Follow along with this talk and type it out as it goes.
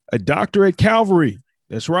A doctor at Calvary.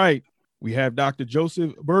 That's right. We have Dr.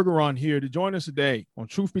 Joseph Bergeron here to join us today on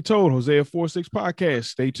Truth Be Told, Hosea 4:6 podcast.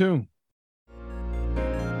 Stay tuned.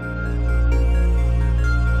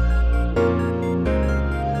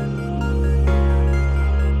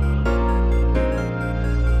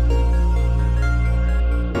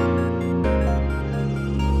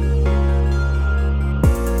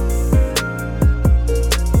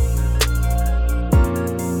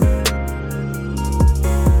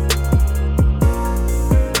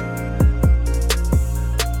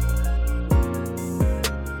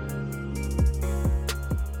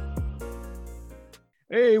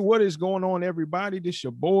 Hey, what is going on, everybody? This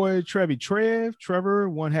your boy, Trevor,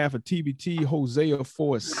 one half of TBT Hosea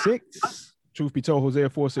 4:6. Truth Be Told, Hosea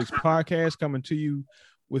 4:6 podcast coming to you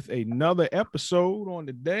with another episode on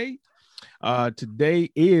the day.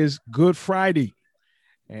 Today is Good Friday,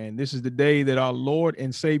 and this is the day that our Lord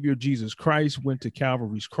and Savior Jesus Christ went to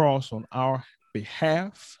Calvary's cross on our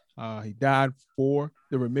behalf. He died for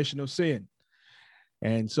the remission of sin.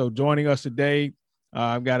 And so joining us today,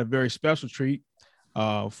 I've got a very special treat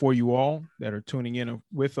for you all that are tuning in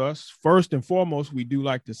with us. First and foremost, we do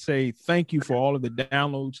like to say thank you for all of the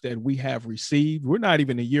downloads that we have received. We're not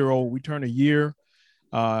even a year old. We turn a year.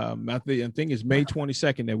 I think it's May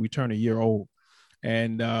 22nd that we turn a year old.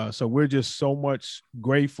 And so we're just so much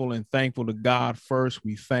grateful and thankful to God. First,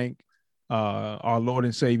 we thank our Lord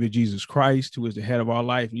and Savior, Jesus Christ, who is the head of our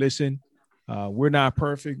life. Listen, we're not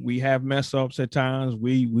perfect. We have mess ups at times.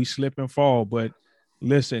 We slip and fall, but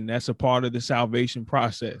listen, that's a part of the salvation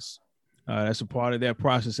process. That's a part of that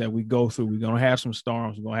process that we go through. We're going to have some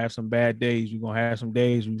storms. We're going to have some bad days. We're going to have some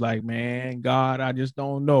days we're like, man, God, I just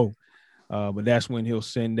don't know. But that's when he'll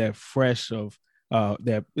send that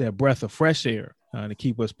that breath of fresh air to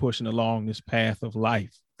keep us pushing along this path of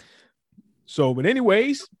life. So, but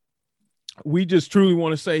anyways, we just truly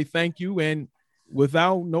want to say thank you. And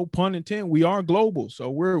without no pun intended, we are global. So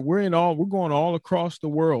we're going all across the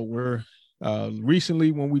world. We're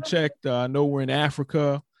recently, when we checked, I know we're in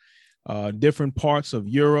Africa, different parts of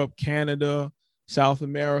Europe, Canada, South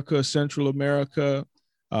America, Central America,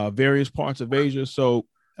 various parts of Asia. So,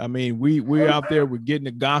 I mean, we're out there, we're getting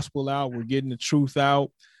the gospel out, we're getting the truth out.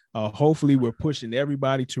 Hopefully we're pushing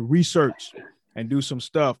everybody to research and do some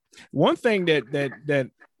stuff. One thing that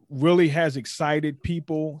really has excited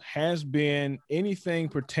people has been anything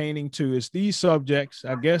pertaining to is these subjects.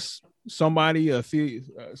 I guess somebody with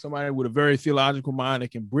a very theological mind that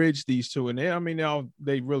can bridge these two, and they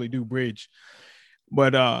really do bridge.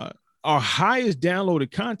 But our highest downloaded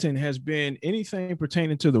content has been anything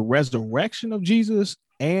pertaining to the resurrection of Jesus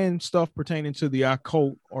and stuff pertaining to the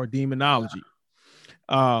occult or demonology.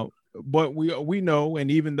 But we know,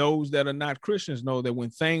 and even those that are not Christians know, that when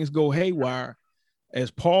things go haywire, as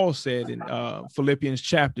Paul said in Philippians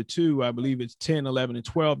chapter 2, I believe it's 10, 11, and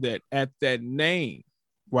 12, that at that name,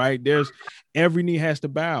 right, there's every knee has to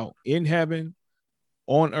bow in heaven,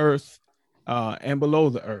 on earth, and below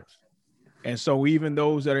the earth. And so even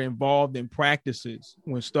those that are involved in practices,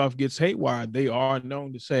 when stuff gets haywire, they are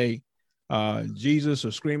known to say Jesus,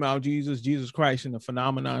 or scream out Jesus Christ, and the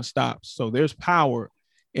phenomenon stops. So there's power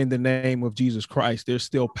in the name of Jesus Christ. There's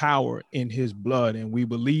still power in his blood, and we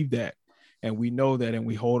believe that, and we know that, and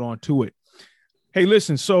we hold on to it. Hey,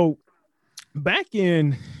 listen, so back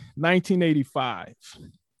in 1985,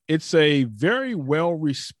 it's a very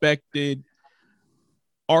well-respected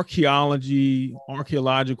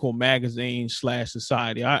archaeological magazine /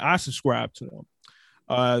 society. I subscribe to them.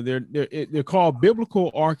 They're called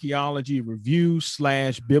Biblical Archaeology Review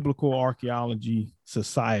 / Biblical Archaeology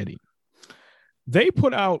Society. They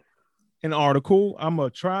put out an article. I'm going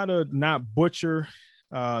to try to not butcher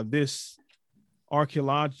this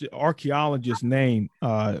archaeologist's name,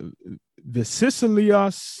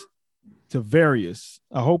 Vasileios Tavarius.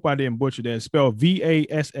 I hope I didn't butcher that. It's spelled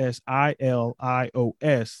Vassilios,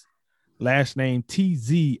 last name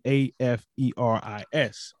Tzaferis.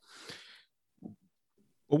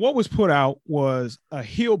 But what was put out was a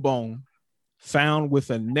heel bone found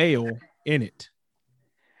with a nail in it.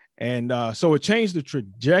 And so it changed the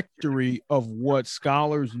trajectory of what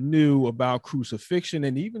scholars knew about crucifixion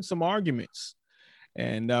and even some arguments.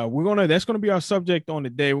 And that's going to be our subject on the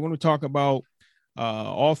day. We're going to talk about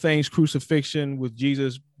all things crucifixion with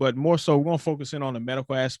Jesus, but more so we're going to focus in on the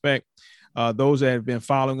medical aspect. Those that have been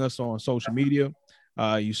following us on social media,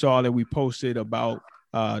 you saw that we posted about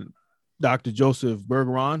Dr. Joseph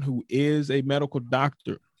Bergeron, who is a medical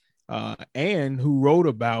doctor and who wrote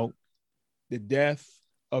about the death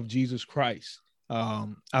of Jesus Christ.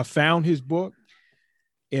 I found his book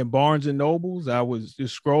in Barnes and Nobles. I was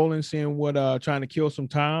just scrolling, seeing what, trying to kill some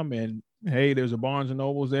time, and Hey, there's a Barnes and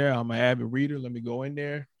Nobles there. I'm an avid reader. Let me go in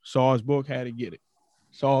there. Saw his book, had to get it.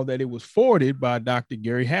 Saw that it was forwarded by Dr.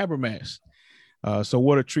 Gary Habermas. So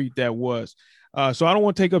what a treat that was. So I don't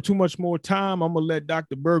want to take up too much more time. I'm going to let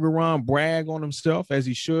Dr. Bergeron brag on himself as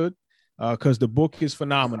he should, because the book is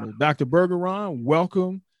phenomenal. Dr. Bergeron,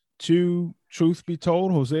 welcome to Truth Be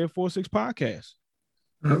Told, Hosea 4:6 podcast.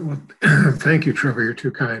 Well, thank you, Trevor. You're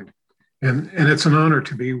too kind. And it's an honor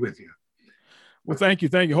to be with you. Well, thank you.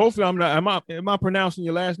 Thank you. Hopefully am I pronouncing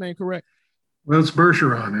your last name correct? Well, it's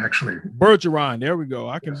Bergeron, actually. Bergeron. There we go.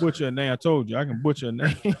 I can butcher a name. I told you I can butcher a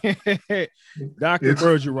name. Dr.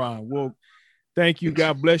 Bergeron. Well, thank you.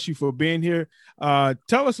 God bless you for being here.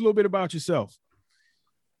 Tell us a little bit about yourself.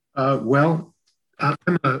 Well, I'm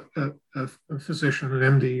a physician,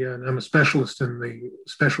 an MD, and I'm a specialist in the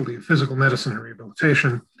specialty of physical medicine and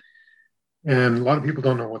rehabilitation. And a lot of people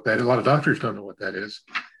don't know what that is. A lot of doctors don't know what that is.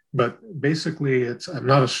 But basically, I'm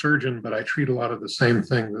not a surgeon, but I treat a lot of the same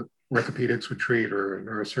thing that orthopedics would treat or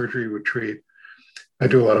neurosurgery would treat. I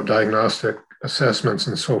do a lot of diagnostic assessments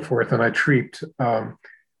and so forth, and I treat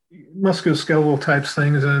musculoskeletal types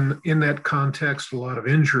things, and in that context, a lot of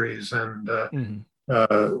injuries and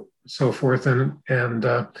so forth. And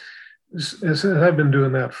as I've been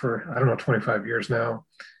doing that for, 25 years now.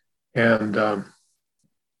 And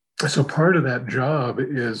so part of that job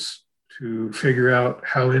is to figure out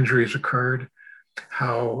how injuries occurred,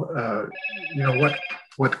 how,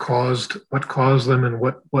 what caused them, and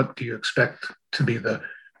what do you expect to be the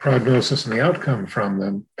prognosis and the outcome from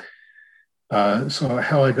them. So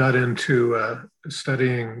how I got into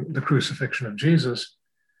studying the crucifixion of Jesus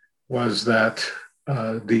was that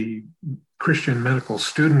the Christian medical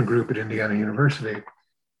student group at Indiana University,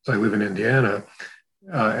 so I live in Indiana,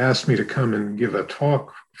 asked me to come and give a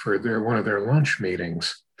talk for one of their lunch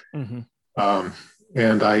meetings. Mm-hmm.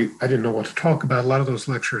 And I didn't know what to talk about. A lot of those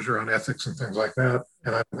lectures are on ethics and things like that.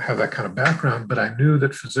 And I don't have that kind of background, but I knew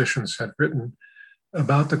that physicians had written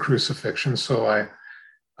about the crucifixion. So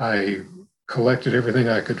I collected everything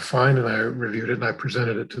I could find, and I reviewed it, and I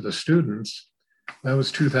presented it to the students. That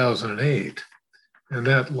was 2008. And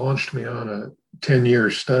that launched me on a 10-year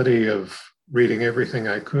study of reading everything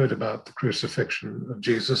I could about the crucifixion of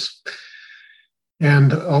Jesus,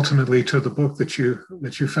 and ultimately to the book that you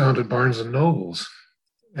found at Barnes and Nobles.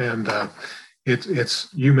 And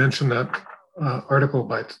you mentioned that article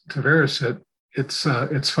by Tavares.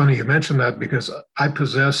 It's funny you mentioned that, because I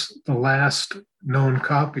possess the last known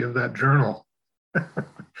copy of that journal.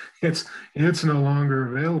 It's no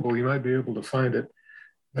longer available. You might be able to find it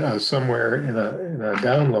somewhere in a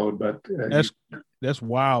download, but that's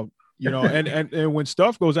wild. And when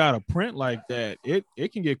stuff goes out of print like that,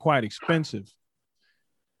 it can get quite expensive.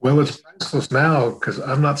 Well, it's priceless now because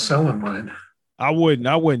I'm not selling mine. I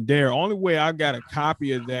wouldn't dare. Only way I got a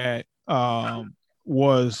copy of that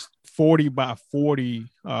was 40 by 40,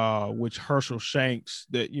 which Herschel Shanks,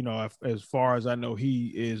 that, as far as I know, he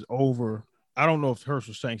is over. I don't know if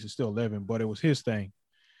Herschel Shanks is still living, but it was his thing.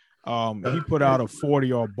 He put out a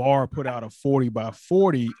 40, or Barr put out a 40 by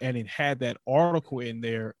 40, and it had that article in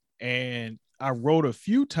there. And I wrote a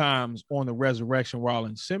few times on the resurrection while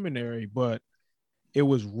in seminary, but it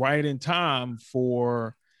was right in time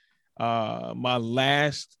for my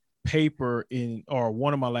last paper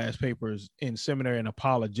one of my last papers in seminary, an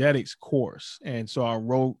apologetics course. And so I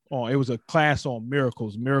wrote it was a class on Miracle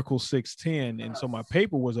 6:10. And so my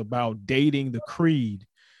paper was about dating the creed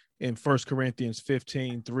in 1 Corinthians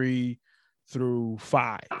 15:3 through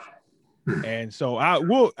 5. And so I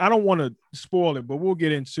don't want to spoil it, but we'll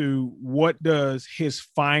get into what does his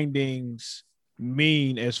findings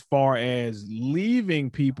mean as far as leaving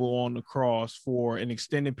people on the cross for an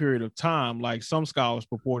extended period of time, like some scholars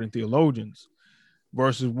purport and theologians,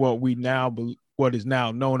 versus what is now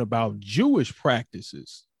known about Jewish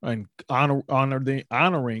practices and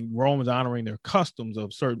honoring Romans, honoring their customs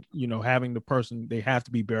of certain, having the person, they have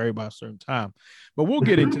to be buried by a certain time. But we'll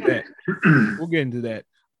get into that.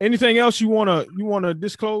 Anything else you want to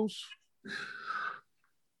disclose?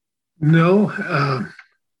 No,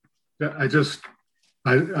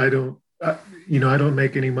 I don't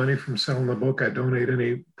make any money from selling the book. I donate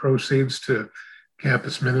any proceeds to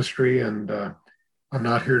campus ministry, and I'm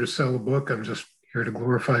not here to sell a book. I'm just here to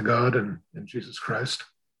glorify God and Jesus Christ.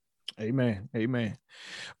 Amen. Amen.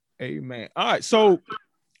 Amen. All right. So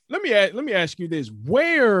let me ask you this: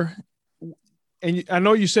 where, and I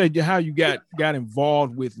know you said how you got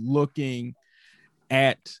involved with looking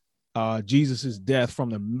at Jesus's death from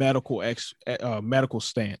the medical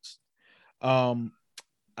stance.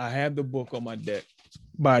 I have the book on my deck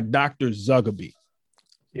by Dr. Zugaby.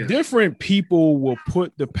 Yes. Different people will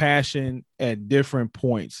put the passion at different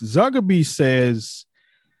points. Zuckerby says,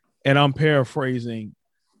 and I'm paraphrasing,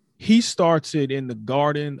 he starts it in the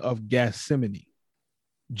Garden of Gethsemane.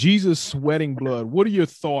 Jesus sweating blood. What are your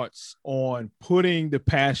thoughts on putting the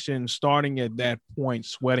passion, starting at that point,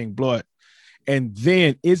 sweating blood? And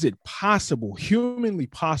then is it possible, humanly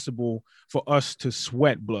possible, for us to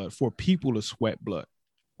sweat blood, for people to sweat blood?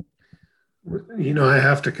 You know, I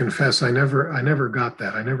have to confess, I never got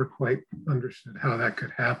that. I never quite understood how that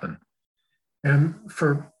could happen. And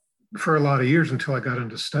for a lot of years until I got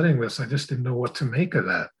into studying this, I just didn't know what to make of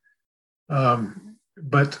that.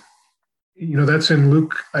 But, you know, that's in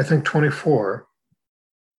Luke, I think, 24.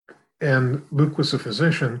 And Luke was a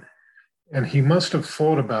physician, and he must have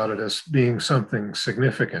thought about it as being something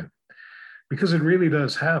significant, because it really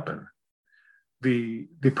does happen. The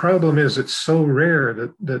problem is it's so rare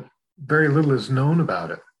that very little is known about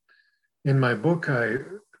it. In my book, I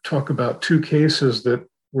talk about 2 cases that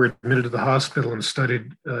were admitted to the hospital and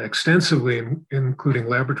studied extensively, including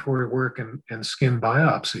laboratory work and skin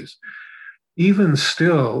biopsies. Even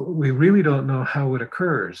still, we really don't know how it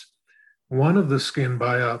occurs. One of the skin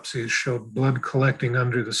biopsies showed blood collecting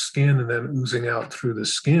under the skin and then oozing out through the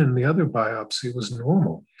skin. The other biopsy was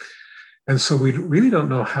normal. And so we really don't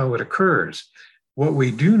know how it occurs. What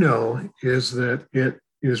we do know is that it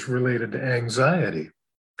is related to anxiety.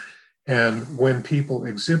 And when people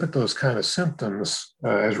exhibit those kind of symptoms,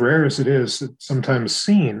 as rare as it is, sometimes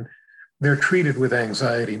seen, they're treated with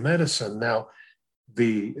anxiety medicine. Now,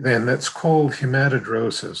 then that's called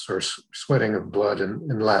hematidrosis, or sweating of blood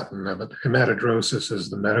in Latin. But hematidrosis is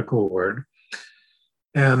the medical word.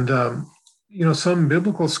 And, you know, some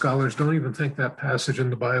biblical scholars don't even think that passage in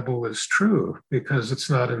the Bible is true, because it's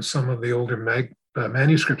not in some of the older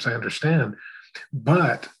manuscripts, I understand.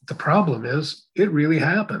 But the problem is it really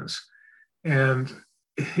happens. And,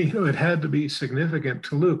 you know, it had to be significant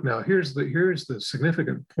to Luke. Now, here's the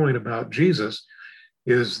significant point about Jesus,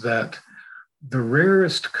 is that the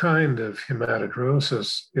rarest kind of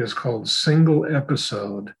hematidrosis is called single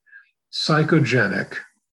episode psychogenic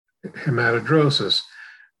hematidrosis.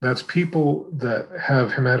 That's people that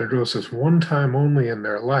have hematidrosis one time only in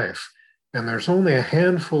their life. And there's only a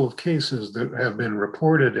handful of cases that have been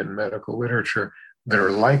reported in medical literature that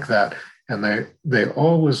are like that. And they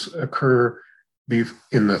always occur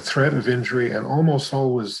in the threat of injury, and almost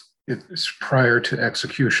always it's prior to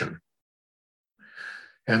execution.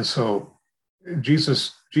 And so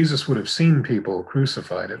Jesus would have seen people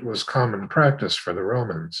crucified. It was common practice for the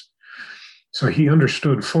Romans. So he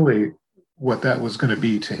understood fully what that was going to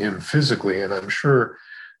be to him physically. And I'm sure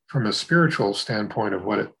from a spiritual standpoint of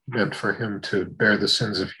what it meant for him to bear the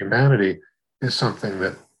sins of humanity is something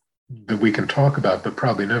that we can talk about, but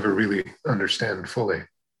probably never really understand fully.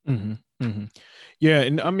 Mm-hmm, mm-hmm. Yeah.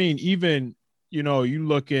 And I mean, even, you know, you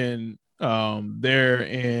look in there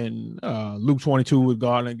in Luke 22 with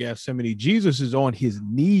Garden of Gethsemane, Jesus is on his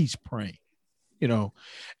knees praying, you know.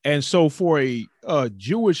 And so for a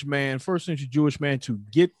Jewish man, first century Jewish man, to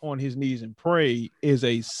get on his knees and pray is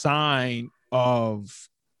a sign of,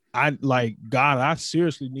 God, I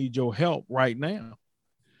seriously need your help right now.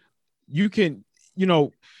 You can, you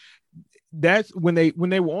know, that's when they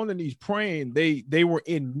were on the knees praying, they were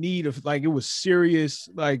in need of, like, it was serious,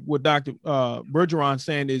 like what Dr. Bergeron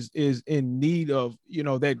saying is in need of, you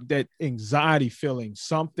know, that anxiety feeling.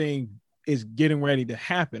 Something is getting ready to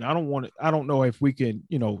happen. I don't know if we can,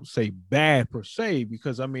 you know, say bad per se,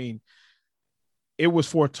 because I mean, it was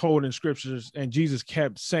foretold in scriptures, and Jesus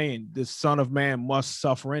kept saying the Son of Man must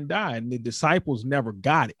suffer and die. And the disciples never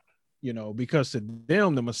got it, you know, because to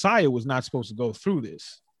them, the Messiah was not supposed to go through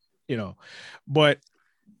this, you know. But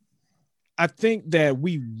I think that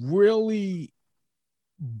we really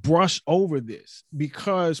brush over this,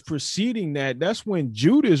 because preceding that's when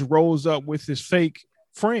Judas rose up with his fake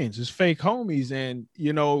friends, his fake homies. And,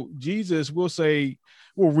 you know, Jesus will say,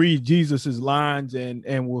 we'll read Jesus's lines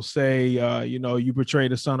and we'll say, you know, you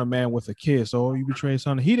betrayed the Son of Man with a kiss, or you betrayed the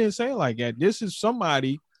Son. He didn't say it like that. This is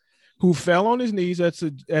somebody who fell on his knees. That's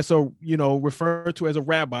a, you know, referred to as a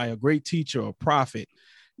rabbi, a great teacher, a prophet.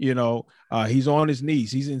 You know, he's on his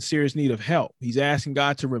knees. He's in serious need of help. He's asking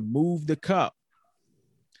God to remove the cup.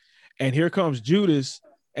 And here comes Judas,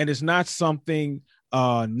 and it's not something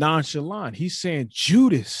nonchalant. He's saying,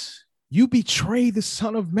 Judas, you betrayed the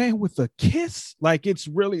Son of Man with a kiss? Like, it's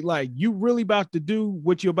really like, you really about to do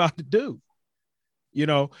what you're about to do. You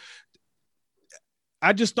know,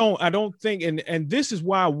 I don't think, and this is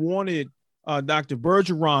why I wanted Dr.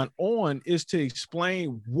 Bergeron on is to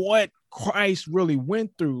explain what Christ really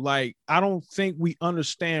went through. Like, I don't think we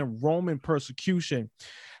understand Roman persecution.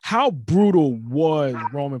 How brutal was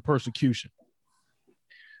Roman persecution?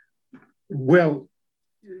 Well,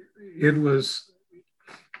 the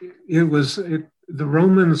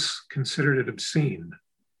Romans considered it obscene.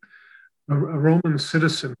 A Roman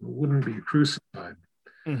citizen wouldn't be crucified.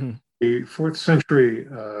 Mm-hmm. The 4th century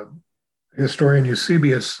historian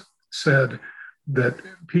Eusebius said that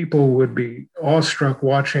people would be awestruck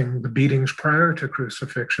watching the beatings prior to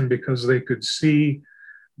crucifixion because they could see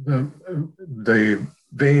the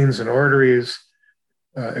veins and arteries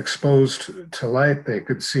exposed to light. They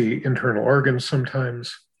could see internal organs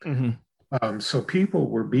sometimes. Mm-hmm. So people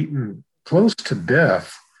were beaten close to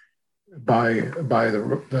death by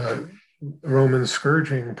the Roman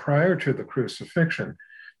scourging prior to the crucifixion.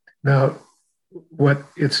 Now, what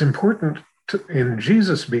it's important in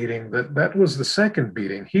Jesus' beating, that was the second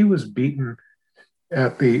beating. He was beaten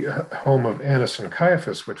at the home of Annas and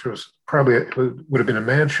Caiaphas, which was would have been a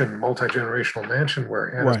mansion, multi-generational mansion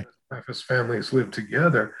where Annas and Caiaphas families lived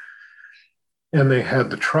together. And they had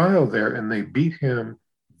the trial there, and they beat him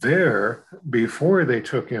there before they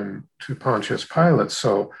took him to Pontius Pilate.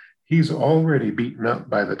 So he's already beaten up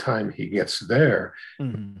by the time he gets there.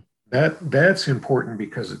 Mm-hmm. That's important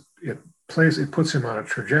because it puts him on a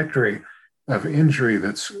trajectory of injury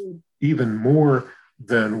that's even more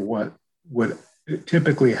than what would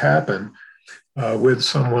typically happen with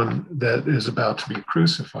someone that is about to be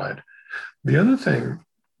crucified. The other thing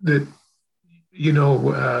that,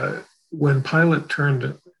 when Pilate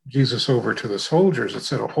turned Jesus over to the soldiers, it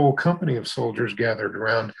said a whole company of soldiers gathered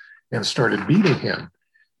around and started beating him,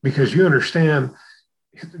 because you understand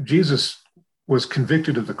Jesus was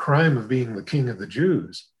convicted of the crime of being the king of the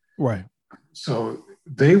Jews. Right. So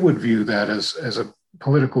they would view that as a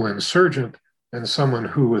political insurgent and someone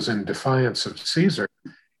who was in defiance of Caesar,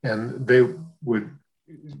 and they would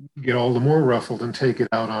get all the more ruffled and take it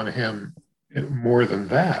out on him more than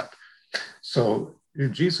that. So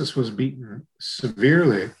Jesus was beaten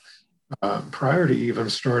severely prior to even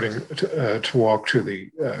starting to walk to the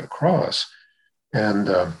cross. And,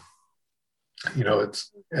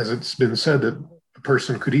 it's been said that a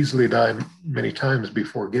person could easily die many times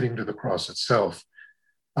before getting to the cross itself.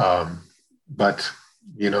 But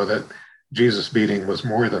that Jesus' beating was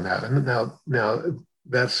more than that. And now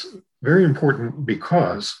that's very important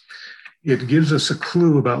because it gives us a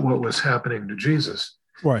clue about what was happening to Jesus.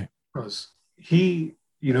 Right. Because he,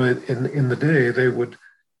 in the day, they would,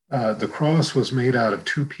 the cross was made out of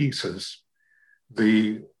 2 pieces.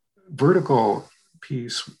 The vertical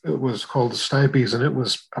piece was called the stipes, and it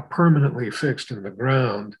was permanently fixed in the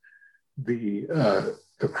ground. The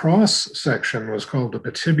cross section was called the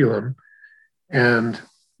patibulum, and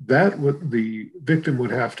the victim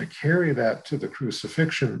would have to carry that to the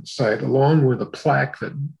crucifixion site along with a plaque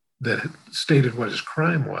that stated what his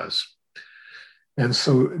crime was. And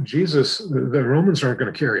so Jesus, the Romans aren't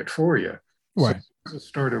going to carry it for you. Right. So Jesus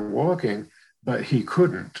started walking, but he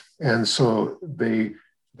couldn't. And so they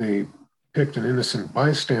picked an innocent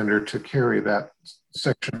bystander to carry that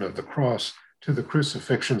section of the cross to the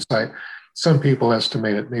crucifixion site. Some people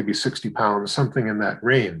estimate it maybe 60 pounds, something in that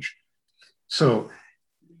range. So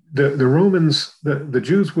the Romans, the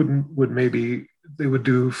Jews would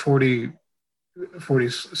do 40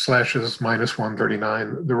 slashes minus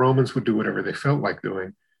 139. The Romans would do whatever they felt like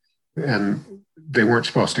doing. And they weren't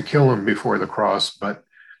supposed to kill him before the cross, but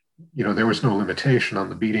there was no limitation on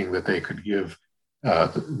the beating that they could give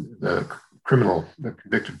the criminal, the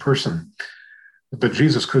convicted person. But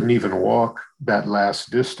Jesus couldn't even walk that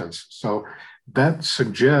last distance. So that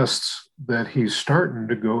suggests that he's starting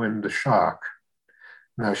to go into shock.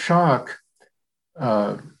 Now, shock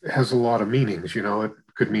has a lot of meanings. It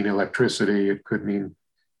could mean electricity. It could mean,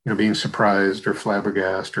 being surprised or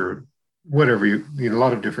flabbergasted or whatever. A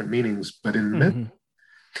lot of different meanings. But in medicine,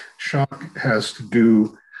 shock has to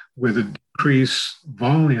do with a decreased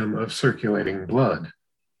volume of circulating blood.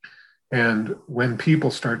 And when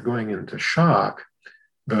people start going into shock,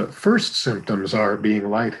 the first symptoms are being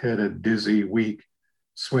lightheaded, dizzy, weak,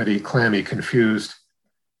 sweaty, clammy, confused,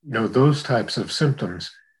 those types of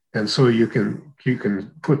symptoms. And so you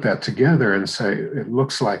can put that together and say, it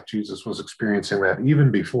looks like Jesus was experiencing that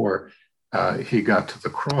even before he got to the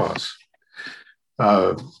cross.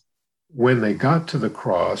 When they got to the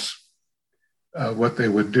cross, what they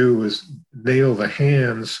would do is nail the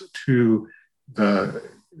hands to the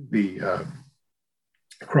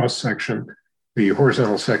cross section, the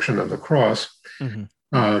horizontal section of the cross. Mm-hmm.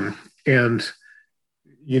 And,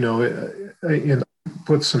 in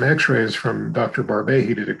put some x-rays from Dr. Barbet.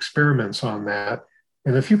 He did experiments on that.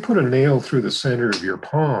 And if you put a nail through the center of your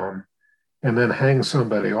palm and then hang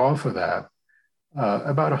somebody off of that,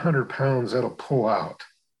 about 100 pounds, that'll pull out.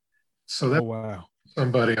 So that's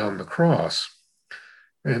somebody on the cross.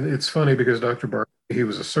 And it's funny because Dr. Barbet, he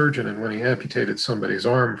was a surgeon, and when he amputated somebody's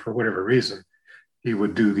arm for whatever reason, he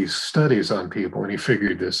would do these studies on people, and he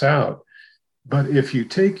figured this out. But if you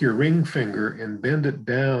take your ring finger and bend it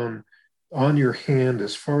down on your hand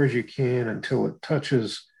as far as you can until it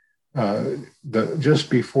touches just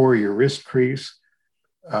before your wrist crease,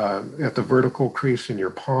 at the vertical crease in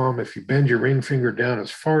your palm, if you bend your ring finger down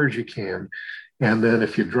as far as you can, and then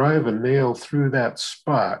if you drive a nail through that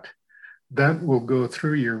spot, that will go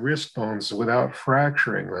through your wrist bones without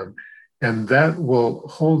fracturing them. And that will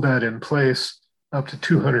hold that in place up to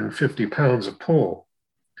 250 pounds of pull.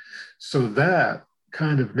 So that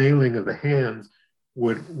kind of nailing of the hand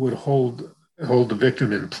would hold the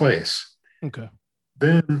victim in place. Okay.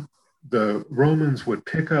 Then the Romans would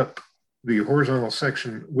pick up the horizontal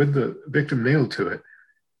section with the victim nailed to it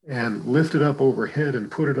and lift it up overhead and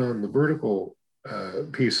put it on the vertical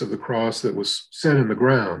piece of the cross that was set in the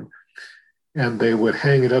ground. And they would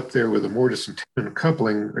hang it up there with a mortise and tenon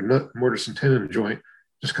coupling, or mortise and tenon joint,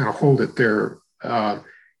 just kind of hold it there.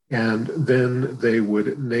 And then they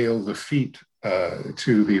would nail the feet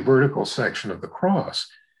to the vertical section of the cross.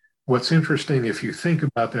 What's interesting, if you think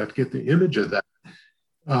about that, get the image of that,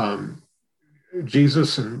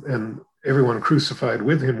 Jesus and everyone crucified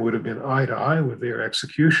with him would have been eye to eye with their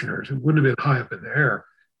executioners. It wouldn't have been high up in the air.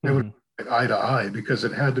 They would have been eye to eye, because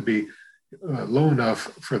it had to be low enough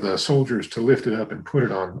for the soldiers to lift it up and put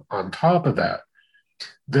it on top of that.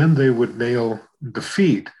 Then they would nail the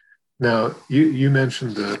feet. Now, you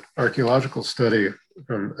mentioned the archaeological study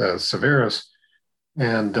from Severus,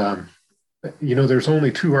 and there's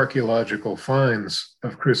only 2 archaeological finds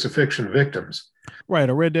of crucifixion victims. Right,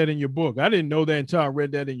 I read that in your book. I didn't know that until I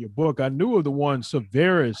read that in your book. I knew of the one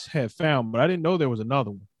Severus had found, but I didn't know there was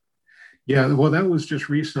another one. Yeah, well, that was just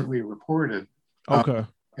recently reported. Okay.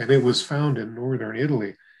 And it was found in northern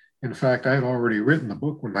Italy. In fact, I had already written the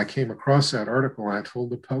book when I came across that article. I told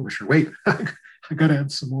the publisher, wait, I got to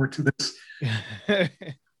add some more to this.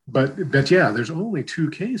 But yeah, there's only 2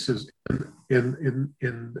 cases. In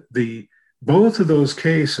the both of those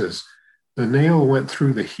cases, the nail went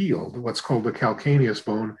through the heel, what's called the calcaneus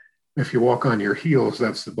bone. If you walk on your heels,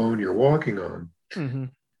 that's the bone you're walking on. Mm-hmm.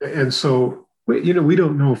 And so, we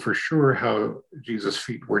don't know for sure how Jesus'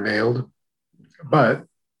 feet were nailed,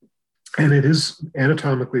 and it is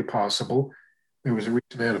anatomically possible. There was a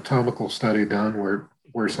recent anatomical study done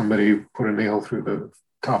where somebody put a nail through the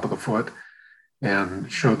top of the foot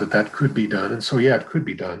and showed that could be done. And so, yeah, it could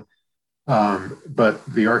be done. But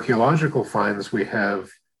the archaeological finds we have,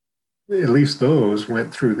 at least those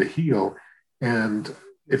went through the heel. And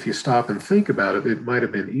if you stop and think about it, it might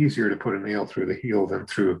have been easier to put a nail through the heel than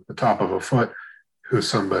through the top of a foot from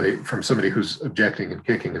somebody who's objecting and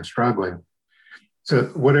kicking and struggling. So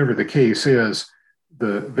whatever the case is,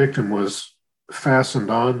 the victim was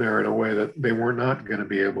fastened on there in a way that they were not going to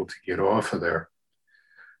be able to get off of there.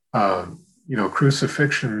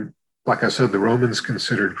 Crucifixion, like I said, the Romans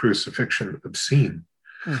considered crucifixion obscene.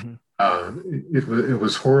 Mm-hmm. It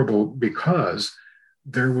was horrible because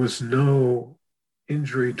there was no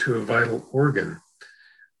injury to a vital organ.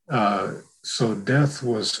 So death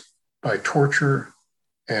was by torture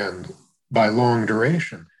and by long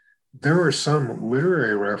duration. There are some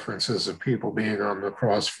literary references of people being on the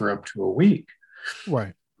cross for up to a week.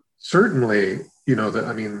 Right. Certainly,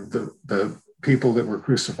 the people that were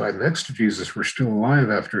crucified next to Jesus were still alive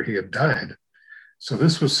after he had died. So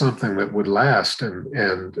this was something that would last, and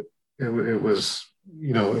it was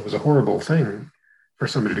a horrible thing for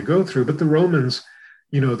somebody to go through. But the Romans,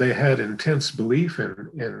 they had intense belief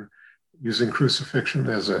in using crucifixion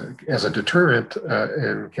as a deterrent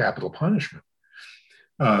and capital punishment.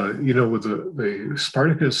 With the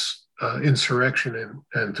Spartacus insurrection in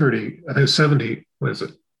 70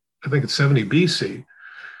 BC,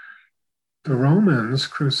 the Romans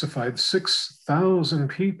crucified 6,000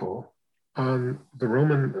 people on the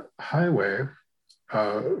Roman highway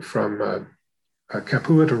from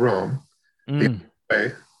Capua to Rome. The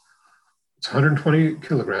way, it's 120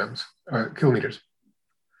 kilometers,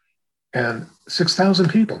 and 6,000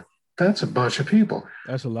 people. That's a bunch of people.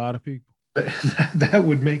 That's a lot of people. That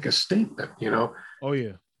would make a statement, Oh,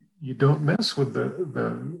 yeah. You don't mess with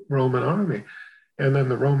the Roman army. And then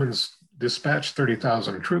the Romans dispatched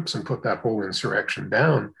 30,000 troops and put that whole insurrection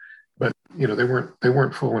down. But, they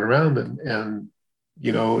weren't fooling around. And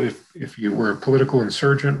if you were a political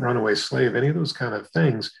insurgent, runaway slave, any of those kind of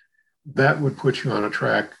things, that would put you on a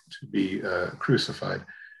track to be crucified.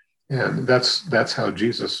 And that's how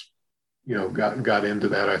Jesus, got into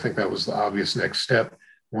that. I think that was the obvious next step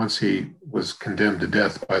once he was condemned to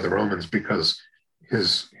death by the Romans, because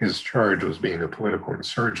his charge was being a political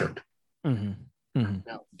insurgent. Mm-hmm.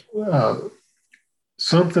 Mm-hmm. Now,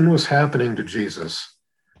 something was happening to Jesus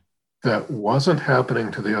that wasn't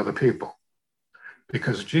happening to the other people,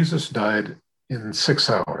 because Jesus died in 6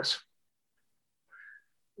 hours.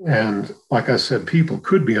 And like I said, people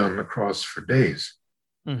could be on the cross for days.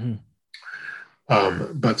 Mm-hmm.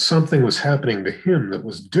 But something was happening to him that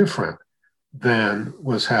was different than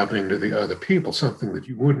was happening to the other people, something that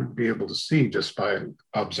you wouldn't be able to see just by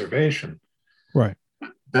observation. Right.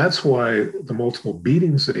 That's why the multiple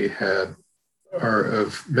beatings that he had are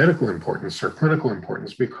of medical importance or clinical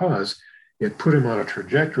importance, because it put him on a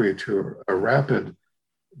trajectory to a rapid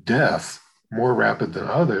death, more rapid than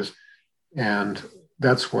others. And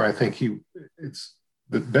that's where I think it's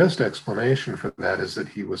the best explanation for that is that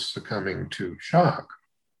he was succumbing to shock.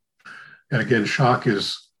 And again, shock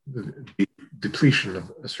is the depletion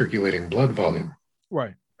of circulating blood volume.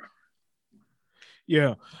 Right.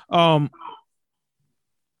 Yeah. Let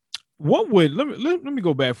me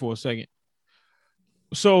go back for a second.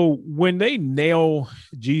 So when they nail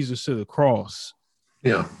Jesus to the cross,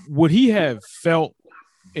 would he have felt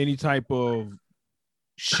any type of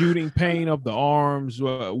shooting pain of the arms?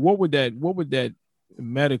 What would that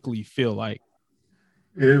medically feel like?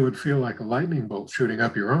 It would feel like a lightning bolt shooting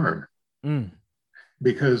up your arm,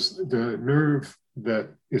 because the nerve that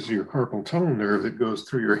is your carpal tunnel nerve that goes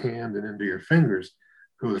through your hand and into your fingers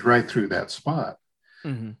goes right through that spot.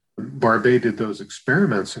 Mm-hmm. Barbet did those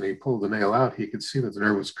experiments, and he pulled the nail out. He could see that the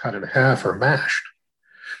nerve was cut in half or mashed.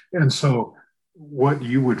 And so what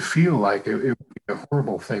you would feel like, it would be a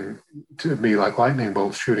horrible thing to be like lightning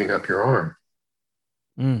bolts shooting up your arm.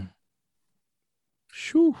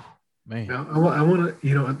 Shoo, man. Now, I want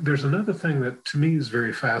to, there's another thing that to me is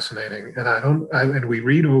very fascinating, and and we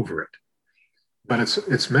read over it, but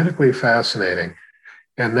it's medically fascinating.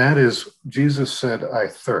 And that is, Jesus said, "I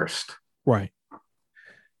thirst." Right.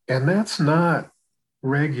 And that's not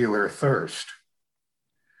regular thirst.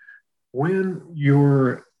 When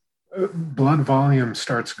your blood volume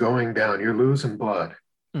starts going down, you're losing blood.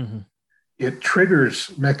 Mm-hmm. It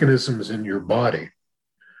triggers mechanisms in your body.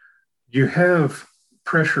 You have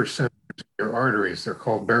pressure sensors in your arteries. They're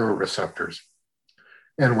called baroreceptors.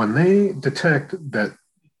 And when they detect that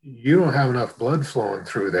you don't have enough blood flowing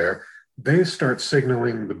through there, they start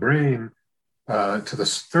signaling the brain to the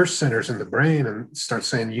thirst centers in the brain and start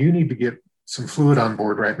saying, you need to get some fluid on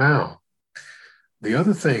board right now. The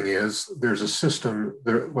other thing is there's a system,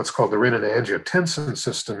 what's called the renin-angiotensin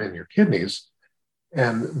system in your kidneys,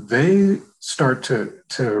 and they start to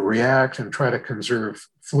react and try to conserve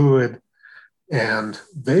fluid. And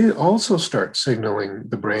they also start signaling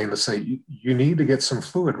the brain to say, you need to get some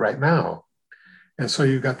fluid right now. And so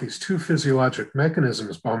you've got these two physiologic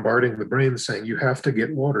mechanisms bombarding the brain saying, you have to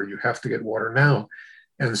get water now.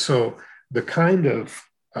 And so the kind of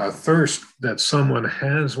thirst that someone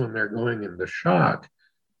has when they're going into shock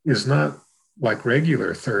is not like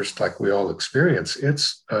regular thirst like we all experience.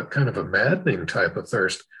 It's a kind of a maddening type of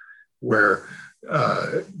thirst where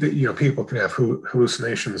people can have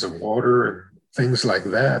hallucinations of water and things like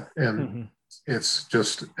that. And it's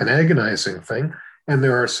just an agonizing thing. And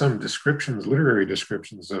there are some descriptions, literary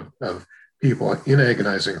descriptions of people in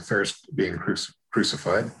agonizing thirst being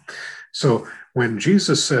crucified. So when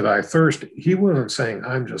Jesus said, "I thirst," he wasn't saying,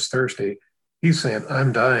 "I'm just thirsty." He's saying,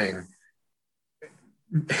 "I'm dying.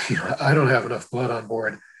 I don't have enough blood on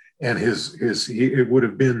board." And he would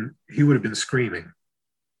have been screaming.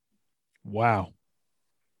 Wow.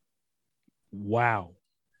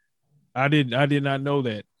 I did not know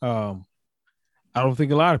that. I don't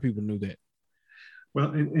think a lot of people knew that.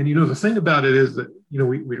 Well, and the thing about it is that,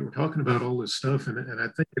 we were talking about all this stuff, and I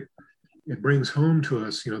think it brings home to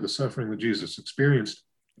us, the suffering that Jesus experienced.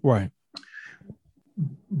 Right.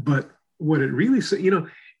 But what it really says,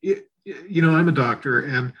 I'm a doctor,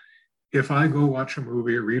 and if I go watch a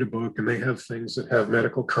movie or read a book and they have things that have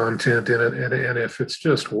medical content in it, and if it's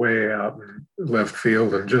just way out in left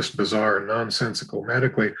field and just bizarre and nonsensical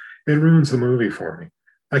medically, it ruins the movie for me.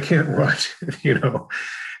 I can't watch it,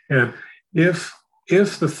 And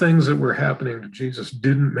if the things that were happening to Jesus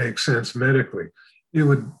didn't make sense medically, it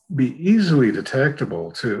would be easily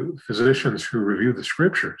detectable to physicians who review the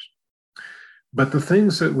scriptures. But the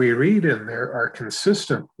things that we read in there are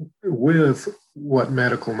consistent with what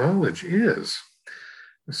medical knowledge is.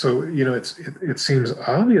 So, it seems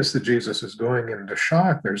obvious that Jesus is going into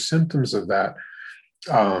shock. There's symptoms of that.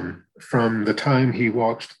 from the time he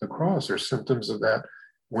walks to the cross. There's symptoms of that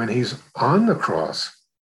when he's on the cross,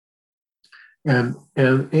 and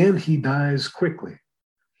he dies quickly,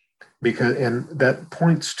 and that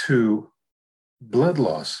points to blood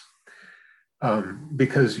loss.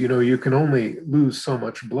 Because you can only lose so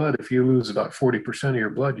much blood. If you lose about 40% of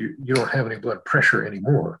your blood, you don't have any blood pressure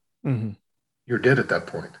anymore. Mm-hmm. You're dead at that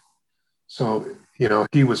point. So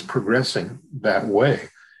he was progressing that way.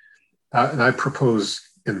 And I propose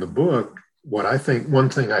in the book one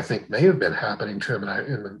thing I think may have been happening to him,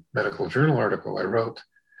 in the medical journal article I wrote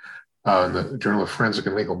in the Journal of Forensic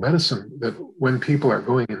and Legal Medicine, that when people are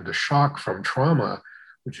going into shock from trauma,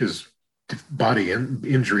 which is body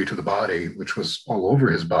injury to the body, which was all over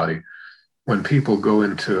his body, when people go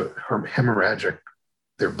into hemorrhagic,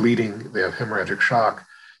 they're bleeding, they have hemorrhagic shock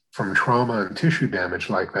from trauma and tissue damage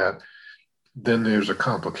like that, then there's a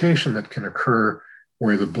complication that can occur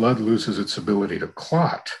where the blood loses its ability to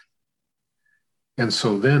clot. And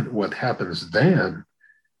so then what happens then,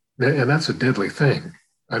 and that's a deadly thing.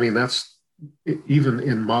 I mean, that's, even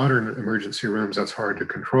in modern emergency rooms, that's hard to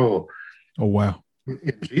control. Oh, wow.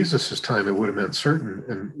 In Jesus' time, it would have meant certain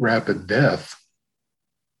and rapid death.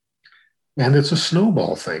 And it's a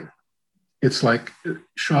snowball thing. It's like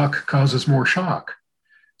shock causes more shock.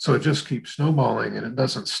 So it just keeps snowballing and it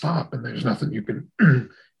doesn't stop. And there's nothing you can,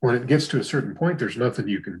 when it gets to a certain point, there's nothing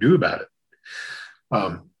you can do about it.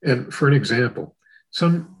 And for an example,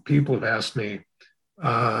 some people have asked me,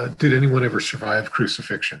 did anyone ever survive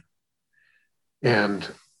crucifixion? And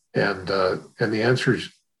the answer is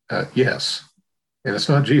yes. And it's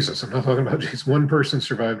not Jesus. I'm not talking about Jesus. One person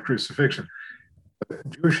survived crucifixion.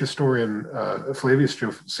 Jewish historian Flavius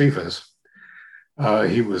Josephus,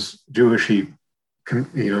 he was Jewish. He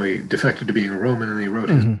defected to being Roman, and he wrote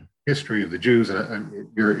his history of the Jews. And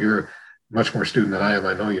you're much more student than I am.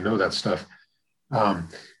 I know you know that stuff.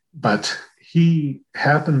 But he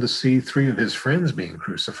happened to see 3 of his friends being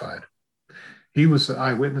crucified. He was the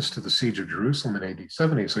eyewitness to the siege of Jerusalem in AD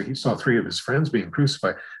 70, so he saw 3 of his friends being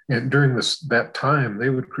crucified. And during that time, they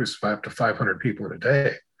would crucify up to 500 people in a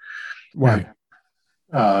day. Right.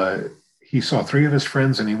 And, he saw 3 of his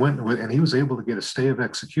friends, and he went and he was able to get a stay of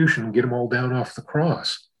execution and get them all down off the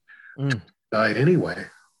cross. Died anyway.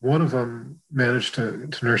 One of them managed to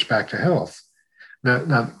nurse back to health.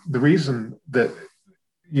 Now the reason that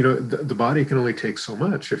the body can only take so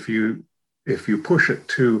much. If you push it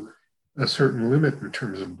to a certain limit in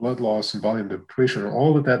terms of blood loss and volume depletion,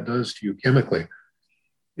 all that does to you chemically,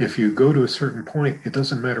 if you go to a certain point, it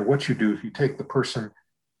doesn't matter what you do. If you take the person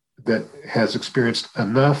that has experienced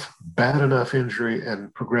bad enough injury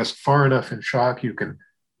and progressed far enough in shock, you can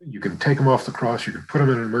take them off the cross, you can put them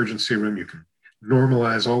in an emergency room, you can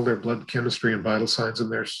normalize all their blood chemistry and vital signs,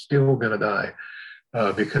 and they're still going to die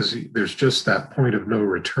because there's just that point of no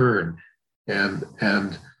return. And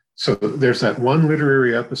so there's that one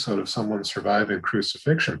literary episode of someone surviving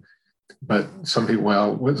crucifixion. But some people,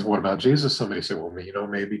 well, what about Jesus? Somebody said, well,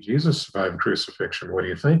 maybe Jesus survived crucifixion. What do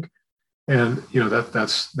you think? And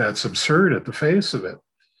that's absurd at the face of it,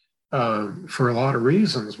 for a lot of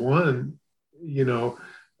reasons. One,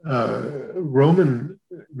 Roman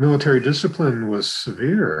military discipline was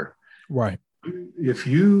severe. Right. If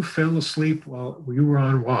you fell asleep while you were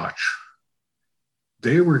on watch,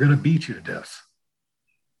 they were going to beat you to death.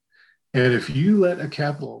 And if you let a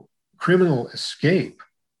capital criminal escape,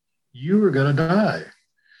 you were going to die.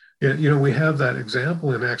 We have that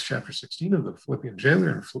example in Acts chapter 16 of the Philippian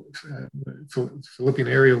jailer. And Philippian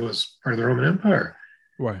area was part of the Roman Empire.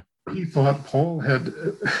 Right. He thought Paul had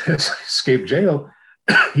escaped jail.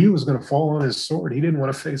 He was going to fall on his sword. He didn't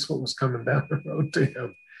want to face what was coming down the road to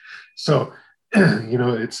him. So,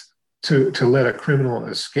 it's to let a criminal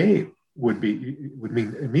escape would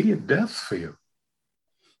mean immediate death for you.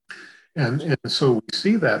 And so we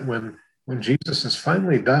see that when Jesus has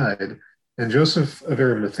finally died, and Joseph of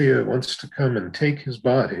Arimathea wants to come and take his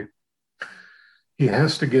body, he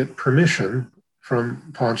has to get permission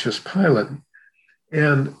from Pontius Pilate.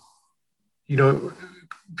 And,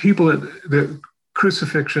 people the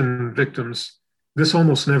crucifixion victims, this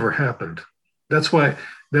almost never happened. That's why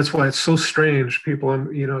it's so strange. People,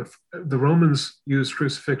 the Romans used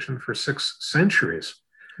crucifixion for 6 centuries.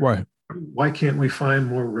 Right. Why can't we find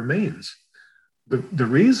more remains? The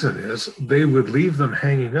reason is they would leave them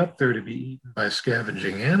hanging up there to be eaten by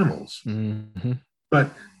scavenging animals. Mm-hmm. But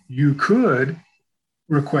you could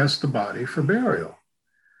request the body for burial.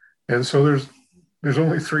 And so there's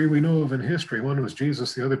only 3 we know of in history. One was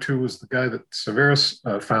Jesus. The other 2 was the guy that Severus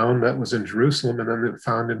found, that was in Jerusalem, and then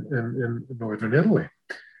found in northern Italy.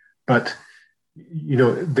 But,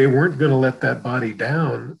 they weren't going to let that body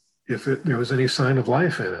down if there was any sign of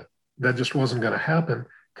life in it. That just wasn't going to happen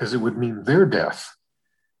because it would mean their death.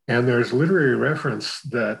 And there's literary reference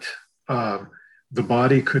that the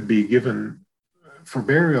body could be given for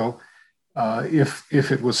burial if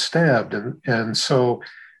it was stabbed. And so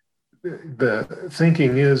the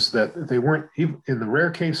thinking is that they weren't, in the rare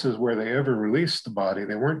cases where they ever released the body,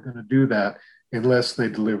 they weren't going to do that unless they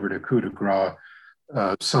delivered a coup de grace,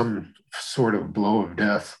 some sort of blow of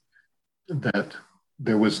death, that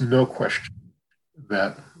there was no question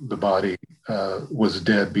that the body was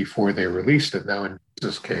dead before they released it. Now, in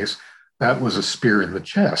this case, that was a spear in the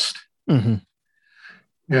chest. Mm-hmm.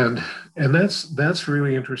 And that's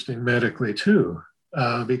really interesting medically too.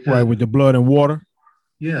 Because, right, with the blood and water.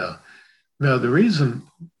 Yeah. Now, the reason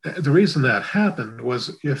that happened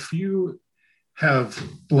was if you have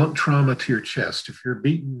blunt trauma to your chest, if you're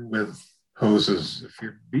beaten with hoses, if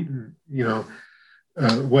you're beaten,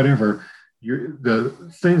 whatever, the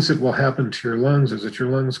things that will happen to your lungs is that your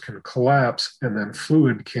lungs can collapse and then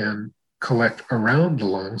fluid can collect around the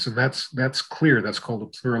lungs. And that's clear. That's called a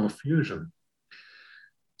pleural effusion.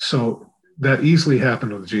 So that easily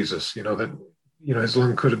happened with Jesus, his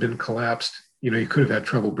lung could have been collapsed. He could have had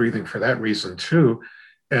trouble breathing for that reason too.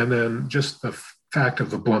 And then just the fact of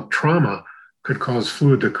the blunt trauma could cause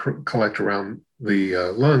fluid to collect around the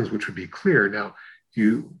lungs, which would be clear. Now, if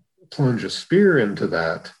you plunge a spear into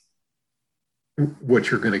that, what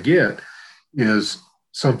you're going to get is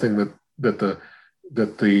something that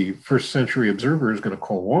the first century observer is going to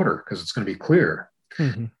call water, because it's going to be clear.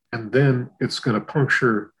 Mm-hmm. And then it's going to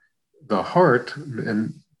puncture the heart,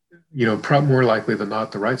 and more likely than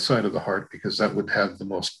not the right side of the heart, because that would have the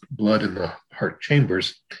most blood in the heart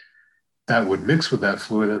chambers. That would mix with that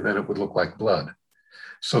fluid, and then it would look like blood.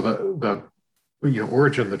 So the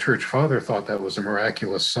Origen, the church father, thought that was a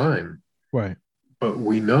miraculous sign. Right. But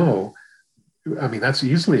we know, that's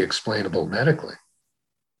easily explainable medically.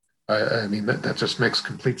 That just makes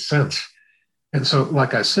complete sense. And so,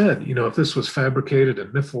 like I said, if this was fabricated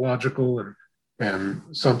and mythological and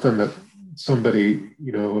something that somebody,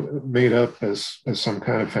 made up as some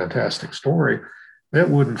kind of fantastic story, that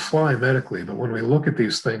wouldn't fly medically. But when we look at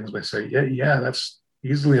these things, we say, yeah, that's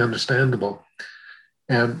easily understandable.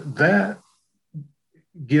 And that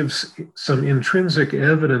gives some intrinsic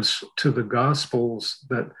evidence to the Gospels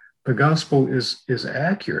that the Gospel is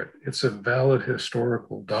accurate. It's a valid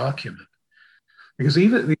historical document. Because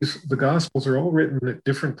even the Gospels are all written at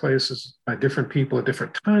different places by different people at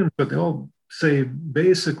different times, but they all say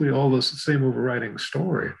basically all the same overriding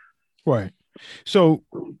story. Right. So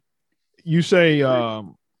you say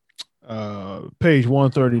page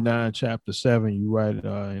 139, chapter 7, you write,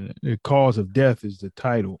 the cause of death is the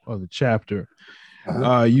title of the chapter.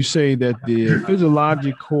 You say that the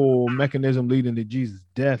physiological mechanism leading to Jesus'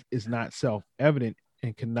 death is not self-evident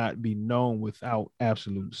and cannot be known without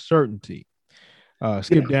absolute certainty.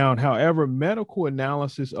 Skip down. However, medical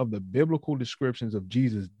analysis of the biblical descriptions of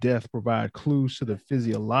Jesus' death provide clues to the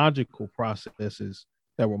physiological processes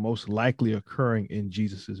that were most likely occurring in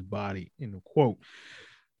Jesus's body. End of quote.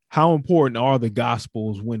 How important are the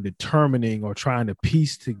Gospels when determining or trying to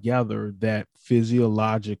piece together that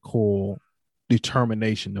physiological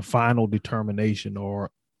determination, the final determination,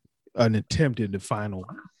 or an attempt at the final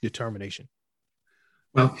determination?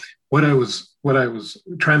 Well, what I was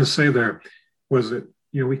trying to say there was that,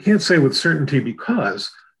 we can't say with certainty because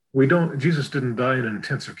Jesus didn't die in an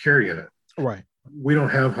intensive care unit. Right. We don't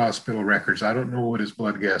have hospital records. I don't know what his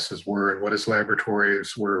blood gases were and what his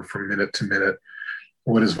laboratories were from minute to minute,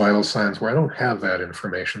 what his vital signs were. I don't have that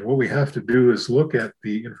information. What we have to do is look at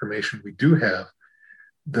the information we do have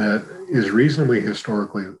that is reasonably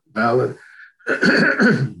historically valid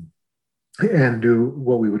and do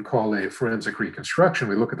what we would call a forensic reconstruction.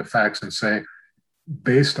 We look at the facts and say,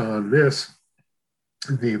 based on this,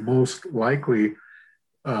 the most likely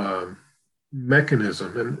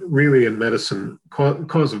mechanism, and really in medicine,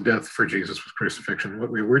 cause of death for Jesus was crucifixion. What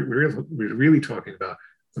we're really talking about,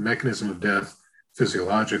 the mechanism of death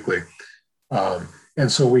physiologically.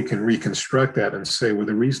 And so we can reconstruct that and say with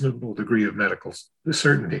a reasonable degree of medical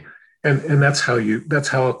certainty. And that's how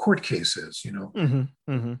a court case is, Mm-hmm.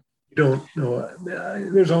 Mm-hmm. You don't know,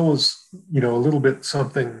 there's always, a little bit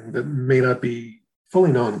something that may not be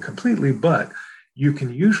fully known completely, but you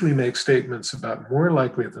can usually make statements about more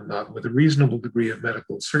likely than not with a reasonable degree of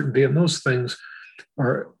medical certainty. And those things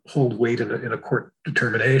hold weight in a court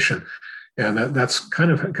determination. And that's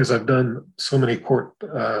kind of because I've done so many court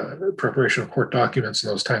preparation of court documents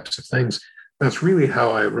and those types of things. That's really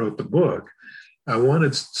how I wrote the book. I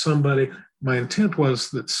wanted my intent was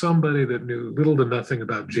that somebody that knew little to nothing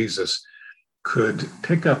about Jesus could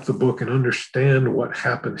pick up the book and understand what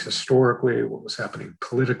happened historically, what was happening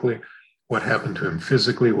politically, what happened to him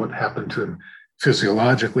physically, what happened to him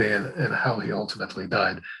physiologically, and how he ultimately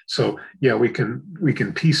died. So yeah, we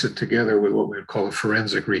can piece it together with what we would call a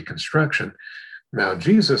forensic reconstruction. Now,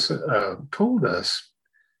 Jesus told us,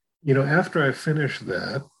 after I finished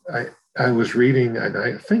that, I was reading, and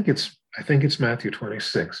I think it's Matthew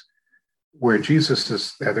 26, where Jesus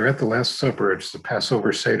is, they're at the Last Supper, it's the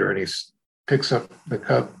Passover Seder, and he picks up the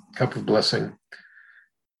cup of blessing,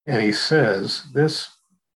 and he says, "This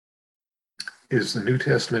is the New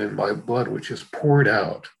Testament in my blood, which is poured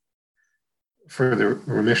out for the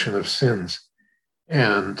remission of sins."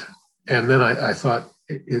 And then I thought,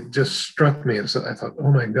 it just struck me, and so I thought,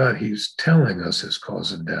 oh my God, he's telling us his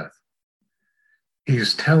cause of death.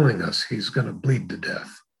 He's telling us he's going to bleed to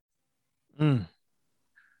death. Mm.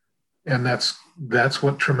 And that's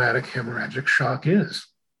what traumatic hemorrhagic shock is.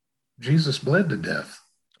 Jesus bled to death.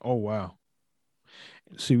 Oh, wow.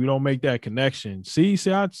 See, we don't make that connection. See,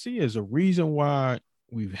 I see as a reason why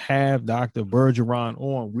we have Dr. Bergeron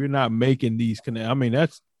on. We're not making these connections. I mean,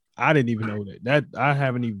 I didn't even know that I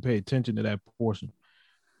haven't even paid attention to that portion.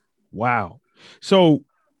 Wow. So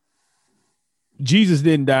Jesus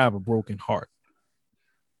didn't die of a broken heart.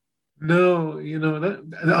 No,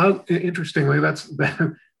 interestingly, that's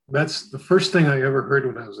the first thing I ever heard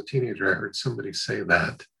when I was a teenager. I heard somebody say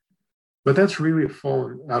that, but that's really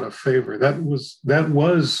fallen out of favor. That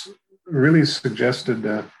was really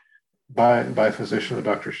suggested by a physician,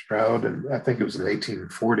 Dr. Stroud, and I think it was in the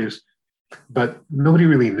 1840s. But nobody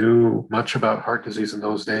really knew much about heart disease in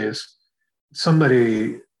those days.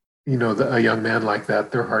 Somebody, a young man like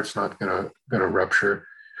that, their heart's not gonna rupture.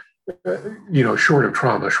 Short of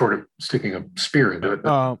trauma, short of sticking a spear into it.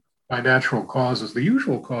 By natural causes, the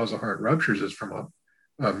usual cause of heart ruptures is from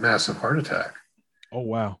a massive heart attack. Oh,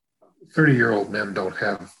 wow. 30-year-old men don't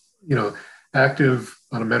have, active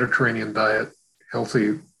on a Mediterranean diet,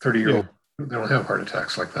 healthy 30-year-old, they don't have heart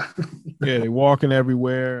attacks like that. Yeah, they're walking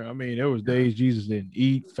everywhere. I mean, there was days Jesus didn't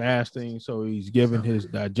eat, fasting, so he's giving his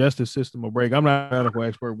digestive system a break. I'm not a medical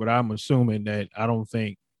expert, but I'm assuming that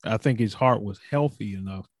I think his heart was healthy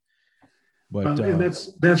enough. But and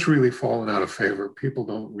that's really fallen out of favor. People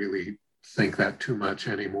don't really think that too much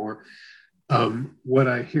anymore. What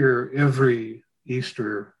I hear every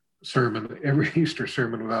Easter sermon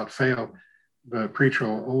without fail, the preacher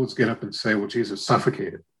will always get up and say, "Well, Jesus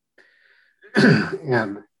suffocated,"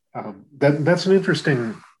 and that's an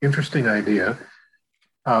interesting idea.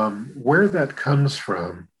 Where that comes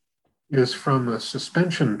from is from a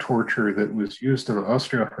suspension torture that was used in the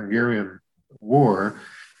Austro-Hungarian War,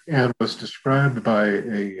 and was described by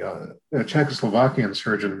a Czechoslovakian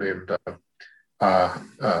surgeon named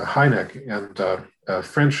Hynek and a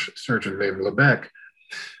French surgeon named Lebec.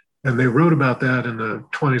 And they wrote about that in the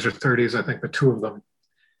 20s or 30s, I think the two of them.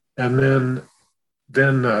 And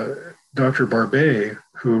then Dr. Barbet,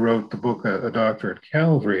 who wrote the book A Doctor at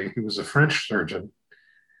Calvary, he was a French surgeon.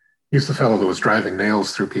 He's the fellow that was driving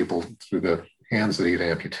nails through people through the hands that he'd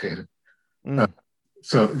amputated.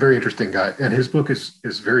 So very interesting guy. And his book is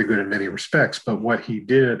very good in many respects. But what he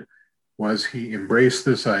did was he embraced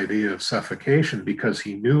this idea of suffocation because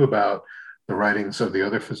he knew about the writings of the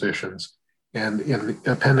other physicians. And in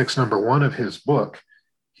appendix number 1 of his book,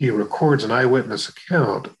 he records an eyewitness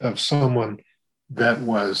account of someone that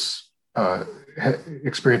was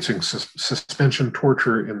experiencing suspension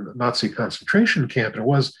torture in the Nazi concentration camp. It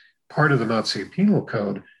was part of the Nazi penal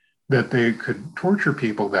code that they could torture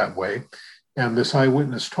people that way. And this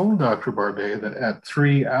eyewitness told Dr. Barbet that at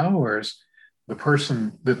 3 hours, the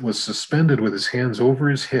person that was suspended with his hands over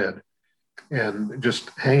his head and just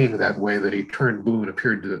hanging that way, that he turned blue and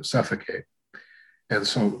appeared to suffocate. And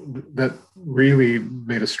so that really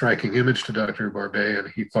made a striking image to Dr. Barbet. And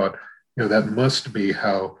he thought, that must be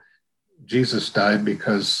how Jesus died,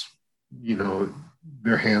 because,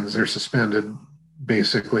 their hands are suspended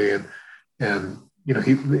basically. And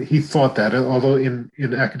he thought that, although in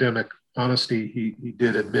academic honesty, he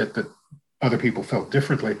did admit that other people felt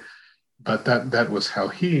differently, but that was how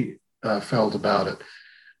he felt about it.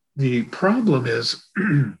 The problem is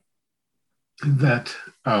that,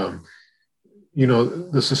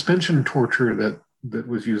 the suspension torture that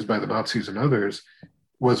was used by the Nazis and others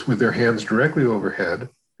was with their hands directly overhead.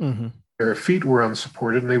 Mm-hmm. Their feet were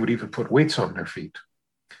unsupported, and they would even put weights on their feet.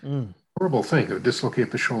 Horrible thing. It would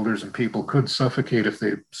dislocate the shoulders, and people could suffocate if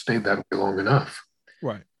they stayed that way long enough.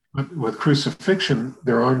 Right. But with crucifixion,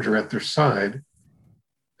 their arms are at their side,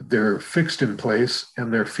 they're fixed in place,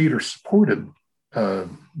 and their feet are supported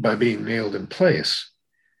by being nailed in place.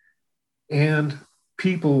 And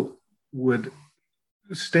people would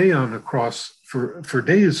stay on the cross for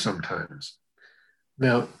days sometimes.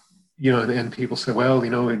 Now, and people say, well,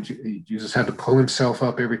 Jesus had to pull himself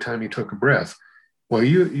up every time he took a breath. Well,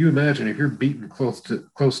 you imagine if you're beaten close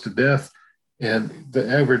to death, and the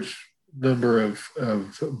average number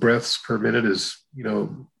of breaths per minute is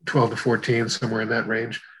 12 to 14, somewhere in that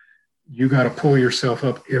range. You got to pull yourself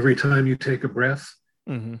up every time you take a breath.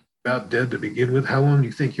 Mm-hmm. About dead to begin with. How long do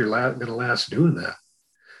you think you're going to last doing that?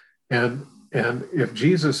 And if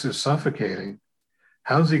Jesus is suffocating,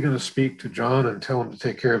 how's he going to speak to John and tell him to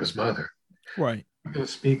take care of his mother? Right. He's going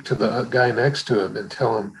to speak to the guy next to him and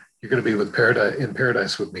tell him, you're going to be in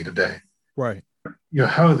paradise with me today. Right.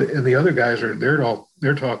 And the other guys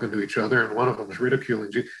they're talking to each other, and one of them is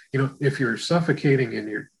ridiculing you. If you're suffocating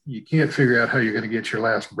and you can't figure out how you're going to get your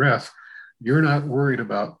last breath, you're not worried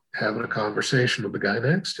about having a conversation with the guy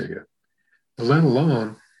next to you, let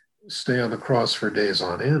alone stay on the cross for days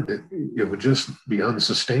on end. It would just be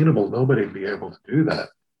unsustainable. Nobody would be able to do that.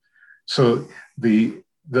 So the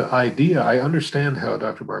idea, I understand how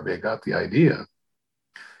Dr. Barbet got the idea.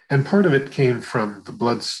 And part of it came from the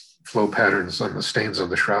blood flow patterns on the stains on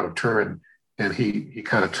the Shroud of Turin. And he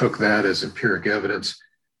kind of took that as empiric evidence,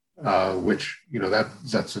 which,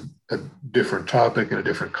 that's a different topic and a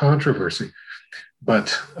different controversy.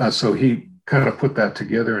 But so he kind of put that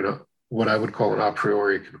together in what I would call an a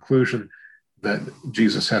priori conclusion that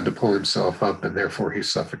Jesus had to pull himself up, and therefore he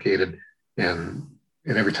suffocated. And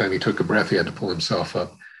every time he took a breath, he had to pull himself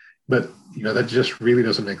up. But, that just really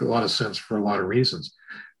doesn't make a lot of sense for a lot of reasons.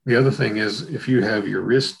 The other thing is, if you have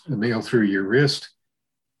a nail through your wrist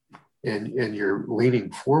and you're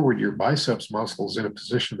leaning forward, your biceps muscles in a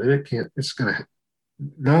position that it's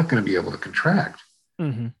not going to be able to contract.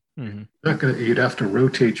 Mm-hmm. Mm-hmm. You'd have to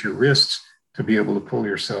rotate your wrists to be able to pull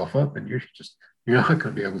yourself up, and you're not going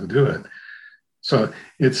to be able to do it. So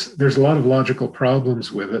there's a lot of logical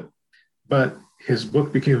problems with it, but his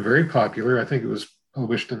book became very popular. I think it was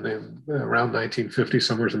published in around 1950,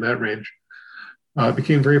 somewhere in that range.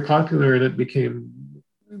 Became very popular, and it became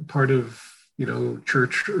part of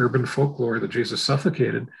church urban folklore that Jesus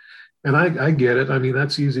suffocated. And I get it. I mean,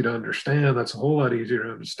 that's easy to understand. That's a whole lot easier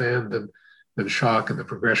to understand than shock and the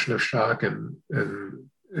progression of shock and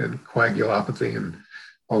coagulopathy and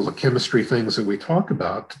all the chemistry things that we talk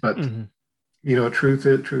about. But truth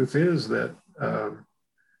is that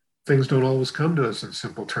things don't always come to us in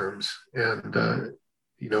simple terms, and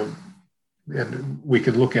and we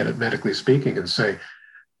can look at it medically speaking and say,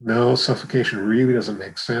 no, suffocation really doesn't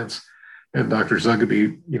make sense. And Dr.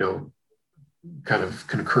 Zugby, kind of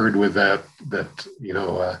concurred with that,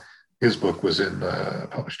 his book was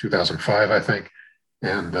published 2005, I think.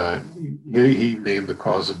 And he named the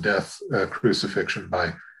cause of death crucifixion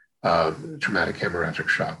by traumatic hemorrhagic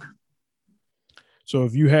shock. So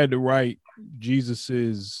if you had to write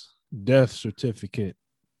Jesus's death certificate,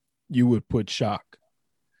 you would put shock.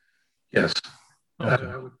 Yes. Okay.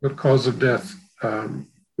 I would put cause of death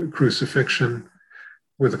crucifixion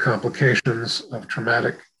with the complications of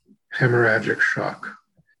traumatic hemorrhagic shock.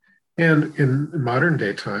 And in modern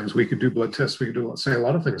day times, we could do blood tests. We could say a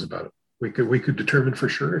lot of things about it. We could determine for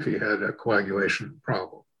sure if he had a coagulation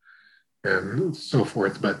problem and so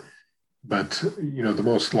forth. But the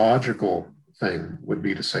most logical thing would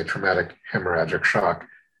be to say traumatic hemorrhagic shock.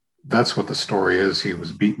 That's what the story is. He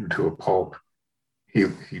was beaten to a pulp.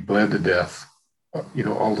 He bled to death.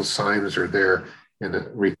 All the signs are there in the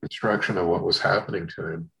reconstruction of what was happening to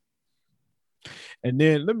him. And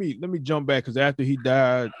then let me jump back, because after he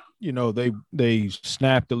died, they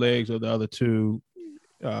snapped the legs of the other two.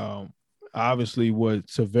 Obviously, what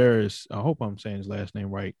Severus, I hope I'm saying his last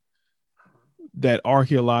name right, that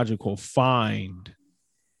archaeological find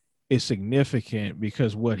is significant,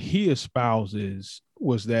 because what he espouses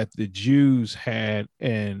was that the Jews had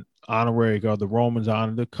an honorary guard, the Romans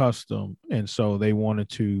honored the custom, and so they wanted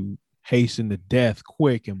to hasten the death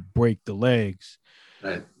quick and break the legs.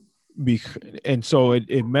 Right. And so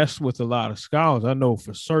it messed with a lot of scholars. I know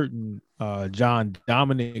for certain John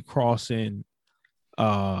Dominic Crossan,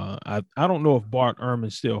 I don't know if Bart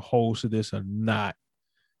Ehrman still holds to this or not,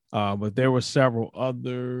 but there were several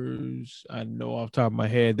others I know off the top of my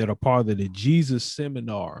head that are part of the Jesus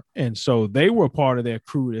Seminar. And so they were part of that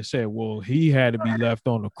crew that said, well, he had to be left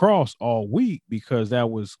on the cross all week because that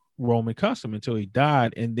was Roman custom until he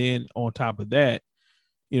died. And then on top of that,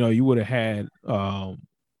 you would have had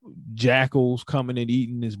jackals coming and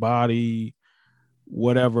eating his body,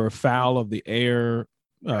 whatever fowl of the air,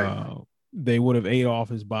 they would have ate off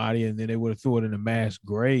his body, and then they would have threw it in a mass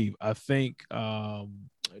grave. I think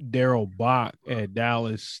Darrell Bock at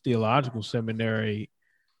Dallas Theological Seminary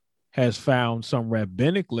has found some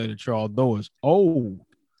rabbinic literature, although it's old,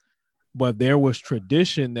 but there was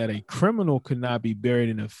tradition that a criminal could not be buried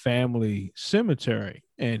in a family cemetery,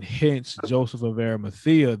 and hence Joseph of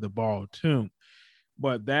Arimathea, the borrowed tomb.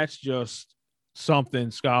 But that's just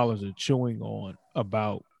something scholars are chewing on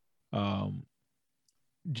about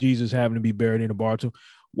Jesus having to be buried in a borrowed tomb.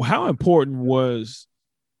 How important was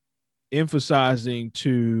emphasizing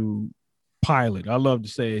to Pilate? I love to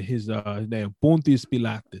say his name, Pontius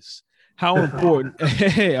Pilatus. How important?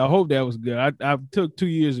 Hey, I hope that was good. I took 2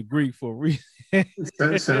 years of Greek for a reason.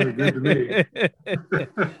 That sounded good to me.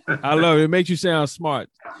 I love it. It makes you sound smart.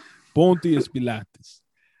 Pontius Pilatus.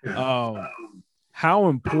 How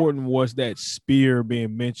important was that spear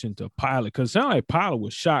being mentioned to Pilate? Because it sounded like Pilate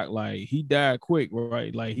was shocked, like he died quick,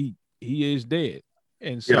 right? Like he is dead.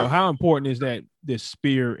 And so how important is that, this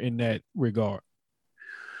spear, in that regard?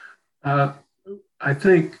 I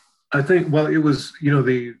think, well, it was,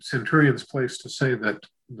 the centurion's place to say that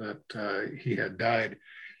he had died.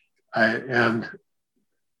 And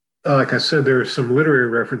like I said, there are some literary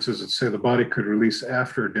references that say the body could release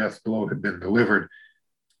after a death blow had been delivered.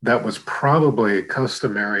 That was probably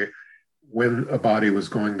customary when a body was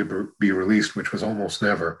going to be released, which was almost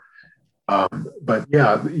never. But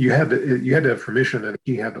yeah, you had to have permission, and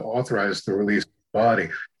he had to authorize the release of the body.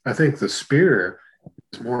 I think the spear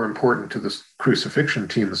is more important to the crucifixion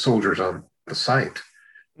team, the soldiers on the site.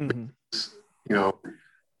 Mm-hmm.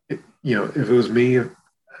 If it was me,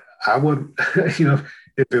 I would,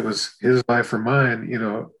 if it was his life or mine,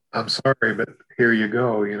 I'm sorry, but here you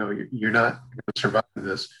go. You're not going to survive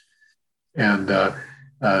this. And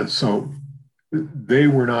so they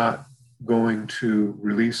were not going to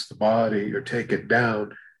release the body or take it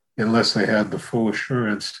down unless they had the full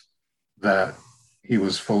assurance that he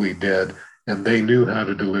was fully dead, and they knew how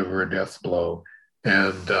to deliver a death blow.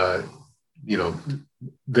 And,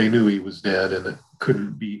 they knew he was dead, and it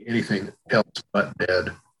couldn't be anything else but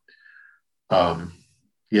dead.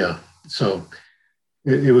 So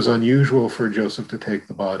it was unusual for Joseph to take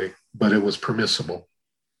the body, but it was permissible.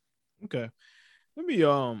 Okay. Let me,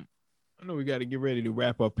 I know we got to get ready to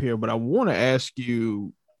wrap up here, but I want to ask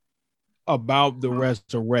you about the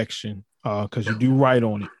resurrection, because you do write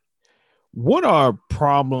on it. What are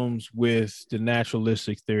problems with the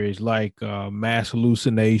naturalistic theories like mass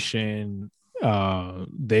hallucination?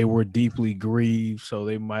 They were deeply grieved, so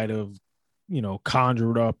they might have,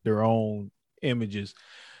 conjured up their own images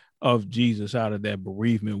of Jesus out of that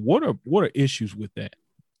bereavement. What are issues with that?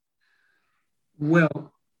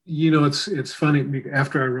 Well, it's funny.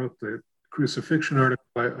 After I wrote the crucifixion article,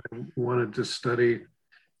 I wanted to study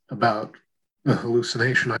about the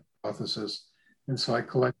hallucination hypothesis, and so I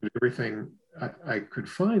collected everything I could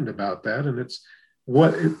find about that. And it's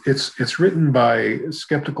written by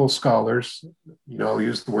skeptical scholars. I'll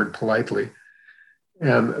use the word politely.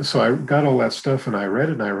 And so I got all that stuff and I read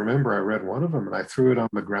it. And I remember I read one of them and I threw it on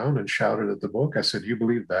the ground and shouted at the book. I said, "You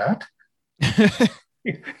believe that?"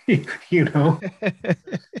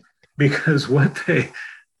 Because what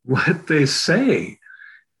they say,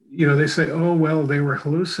 they say, "Oh, well, they were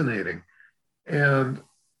hallucinating." And,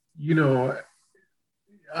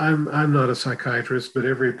 I'm not a psychiatrist, but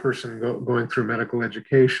every person going through medical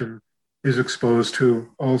education is exposed to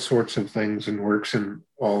all sorts of things and works in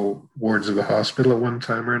all wards of the hospital at one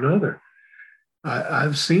time or another.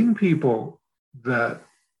 I've seen people that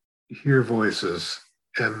hear voices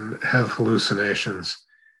and have hallucinations,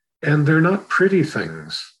 and they're not pretty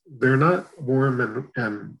things. They're not warm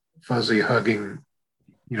and fuzzy hugging,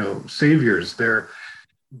 saviors. The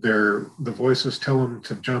voices tell them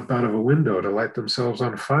to jump out of a window, to light themselves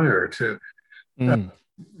on fire, to it's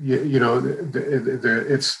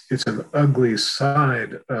an ugly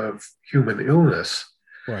side of human illness.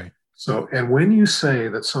 Right. So, and when you say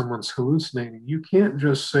that someone's hallucinating, you can't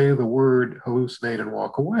just say the word hallucinate and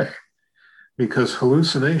walk away, because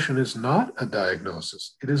hallucination is not a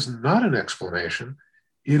diagnosis. It is not an explanation.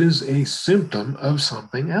 It is a symptom of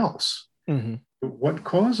something else. Mm-hmm. What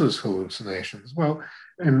causes hallucinations? Well,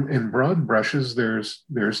 in broad brushes, there's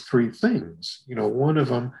three things. One of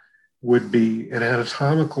them would be an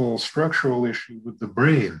anatomical structural issue with the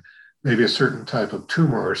brain, maybe a certain type of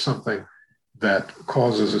tumor or something that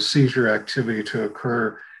causes a seizure activity to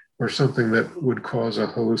occur, or something that would cause a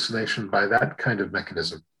hallucination by that kind of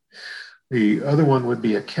mechanism. The other one would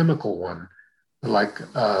be a chemical one, like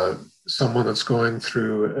someone that's going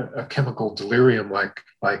through a chemical delirium, like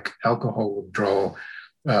alcohol withdrawal,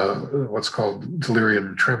 what's called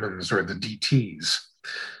delirium tremens, or the DTs.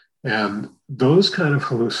 And those kind of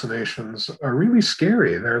hallucinations are really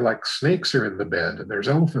scary. They're like snakes are in the bed and there's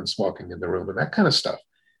elephants walking in the room and that kind of stuff.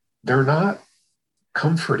 They're not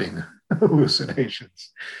comforting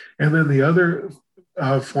hallucinations. And then the other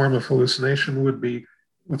form of hallucination would be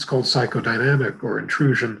what's called psychodynamic, or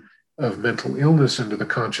intrusion of mental illness into the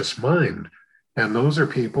conscious mind. And those are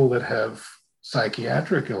people that have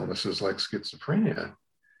psychiatric illnesses like schizophrenia.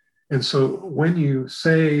 And so when you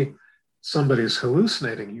say somebody's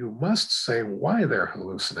hallucinating, you must say why they're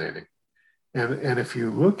hallucinating. And if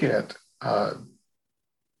you look at,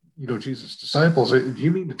 Jesus' disciples, do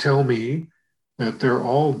you mean to tell me that they're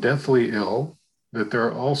all deathly ill, that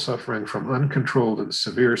they're all suffering from uncontrolled and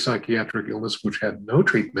severe psychiatric illness, which had no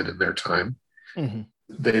treatment in their time? Mm-hmm.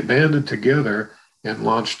 They banded together and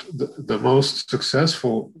launched the most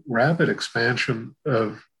successful rapid expansion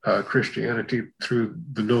of Christianity through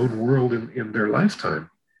the known world in their lifetime.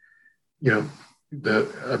 A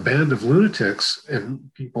band of lunatics,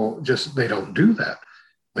 and people they don't do that.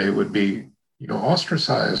 They would be,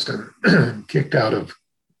 ostracized and kicked out of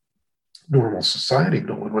normal society.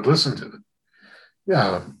 No one would listen to them.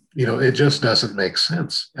 It just doesn't make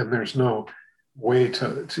sense. And there's no way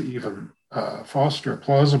to even foster a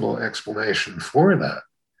plausible explanation for that.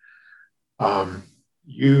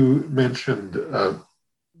 You mentioned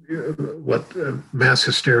mass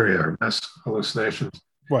hysteria or mass hallucinations.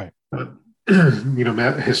 Right.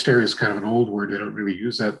 Hysteria is kind of an old word. They don't really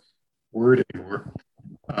use that word anymore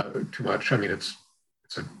too much. I mean, it's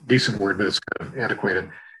a decent word, but it's kind of antiquated.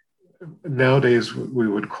 Nowadays, we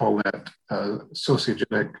would call that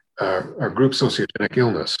sociogenic or group sociogenic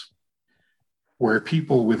illness, where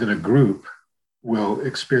people within a group will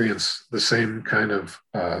experience the same kind of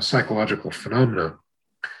psychological phenomena.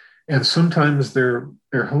 And sometimes they're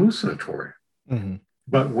hallucinatory. Mm-hmm.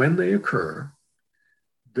 But when they occur,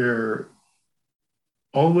 they're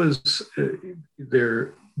always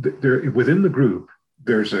they're within the group.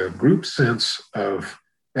 There's a group sense of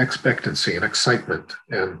expectancy and excitement,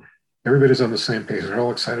 and everybody's on the same page. They're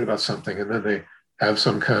all excited about something, and then they have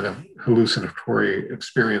some kind of hallucinatory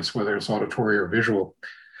experience, whether it's auditory or visual.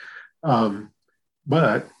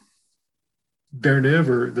 But they're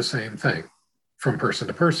never the same thing from person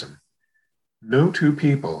to person. No two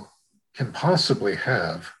people can possibly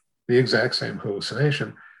have the exact same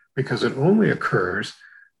hallucination, because it only occurs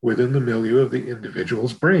within the milieu of the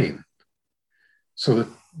individual's brain. So that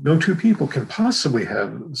no two people can possibly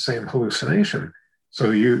have the same hallucination.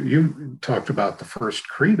 So you talked about the first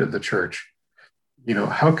creed of the church.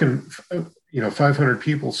 How can 500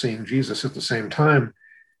 people seeing Jesus at the same time?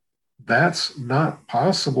 That's not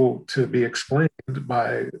possible to be explained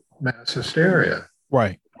by mass hysteria.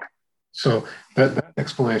 Right. So that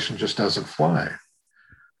explanation just doesn't fly.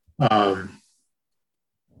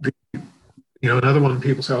 Another one,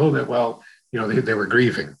 people say, they were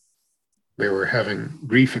grieving. They were having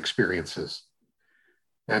grief experiences.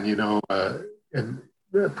 And, and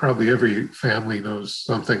probably every family knows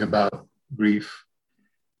something about grief.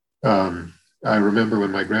 I remember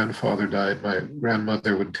when my grandfather died, my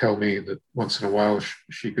grandmother would tell me that once in a while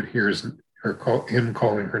she could hear him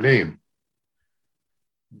calling her name.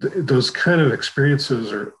 Those kind of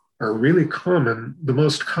experiences are really common. The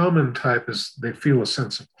most common type is they feel a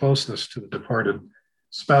sense of closeness to the departed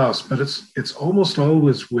spouse, but it's almost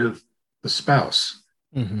always with the spouse.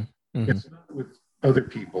 Mm-hmm. Mm-hmm. It's not with other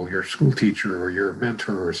people, your school teacher or your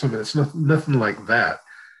mentor or something. It's nothing like that.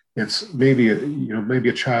 It's maybe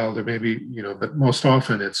a child, or maybe, but most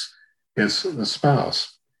often it's the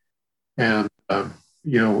spouse. And,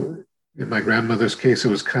 in my grandmother's case, it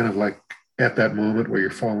was kind of like at that moment where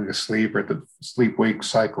you're falling asleep, or at the sleep-wake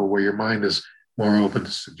cycle where your mind is more open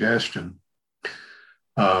to suggestion.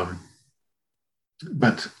 But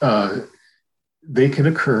they can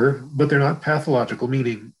occur, but they're not pathological,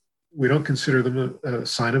 meaning we don't consider them a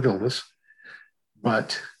sign of illness,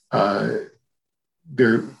 but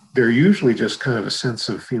they're usually just kind of a sense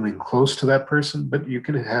of feeling close to that person, but you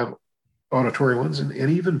can have auditory ones and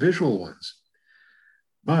even visual ones.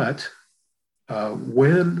 But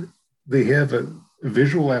when they have a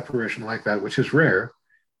visual apparition like that, which is rare,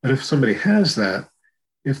 but if somebody has that,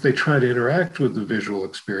 if they try to interact with the visual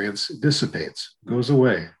experience, it dissipates, goes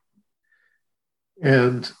away.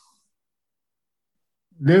 And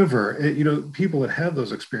never, people that have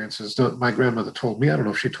those experiences, my grandmother told me, I don't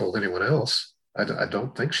know if she told anyone else, I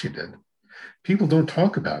don't think she did. People don't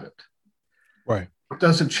talk about it. Right. It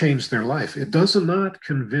doesn't change their life. It does not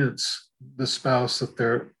convince the spouse that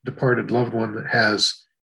their departed loved one has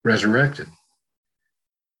resurrected.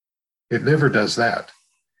 It never does that.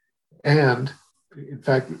 And in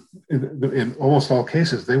fact, in almost all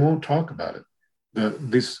cases, they won't talk about it.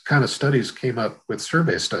 These kind of studies came up with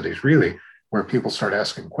survey studies, really, where people start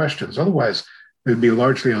asking questions. Otherwise, it'd be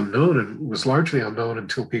largely unknown, and was largely unknown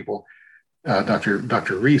until people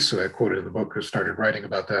Dr. Rees, who I quoted in the book, who started writing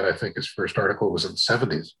about that. I think his first article was in the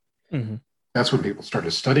 70s. Mm-hmm. That's when people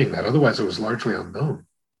started studying that. Otherwise, it was largely unknown.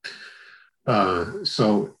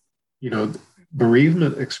 So,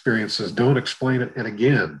 bereavement experiences don't explain it. And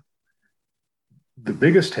again, the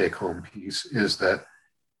biggest take-home piece is that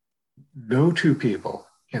no two people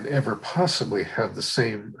can ever possibly have the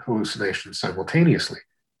same hallucination simultaneously.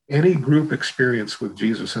 Any group experience with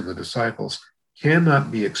Jesus and the disciples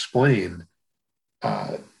cannot be explained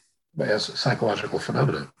as a psychological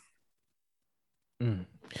phenomenon. Mm.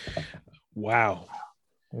 Wow.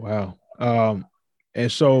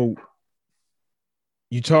 And so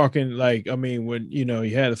you talking like, I mean, when,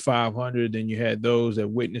 you had the 500, then you had those that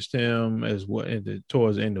witnessed him as what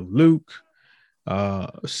towards the end of Luke,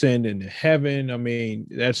 ascend into heaven. I mean,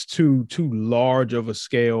 that's too large of a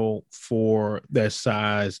scale for that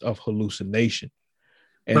size of hallucination.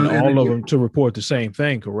 And all of them to report the same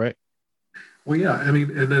thing, correct? Well, yeah. I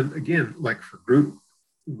mean, and then again, like for group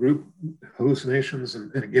hallucinations,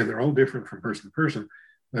 and again, they're all different from person to person,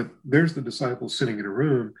 but there's the disciples sitting in a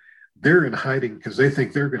room. They're in hiding because they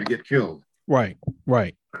think they're going to get killed. Right.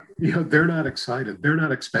 They're not excited. They're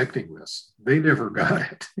not expecting this. They never got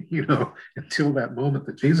it, until that moment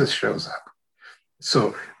that Jesus shows up.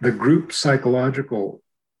 So the group psychological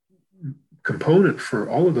component for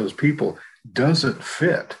all of those people doesn't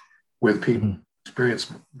fit with people who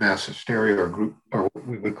experience mass hysteria or group, or what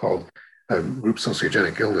we would call group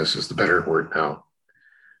sociogenic illness is the better word now.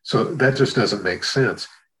 So that just doesn't make sense.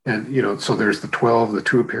 And, so there's the 12, the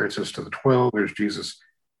 2 appearances to the 12. There's Jesus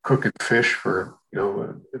cooking fish for,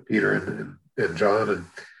 Peter and John, and,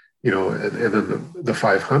 and then the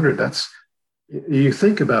 500. That's, you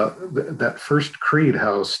think about that first creed,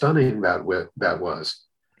 how stunning that was.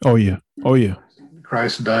 Oh, yeah.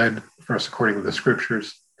 Christ died for us according to the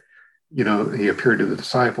scriptures. He appeared to the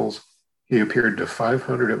disciples. He appeared to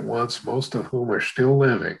 500 at once, most of whom are still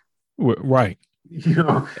living. Right. We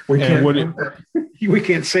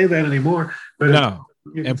can't say that anymore. But no.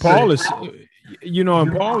 And Paul is,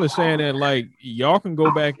 Paul is saying that, like, y'all can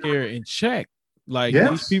go back there and check. Like, yes,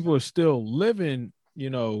 these people are still living,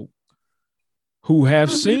 who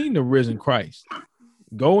have seen the risen Christ.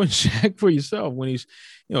 Go and check for yourself. When he's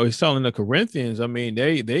telling the Corinthians, I mean,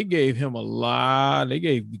 they gave him a lot.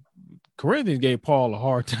 Corinthians gave Paul a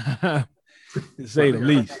hard time, to say the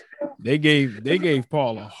least. They gave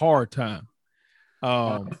Paul a hard time.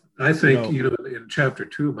 I think, in chapter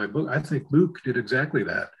 2 of my book, I think Luke did exactly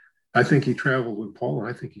that. I think he traveled with Paul, and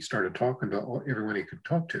I think he started talking to everyone he could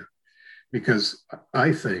talk to, because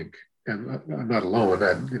I think, and I'm not alone,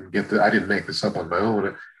 I didn't make this up on my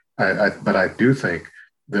own, but I do think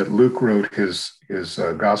that Luke wrote his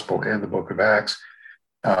gospel and the book of Acts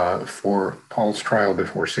for Paul's trial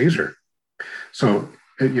before Caesar. So,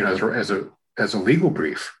 as a legal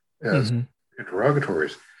brief, as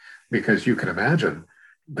interrogatories, because you can imagine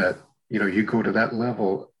that, you go to that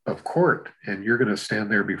level of court and you're going to stand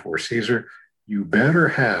there before Caesar. You better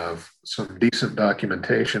have some decent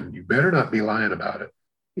documentation. You better not be lying about it.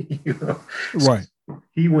 Right. So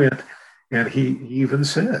he went, and he even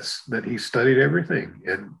says that he studied everything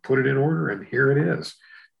and put it in order, and here it is.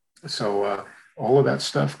 So all of that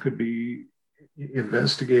stuff could be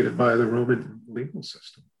investigated by the Roman legal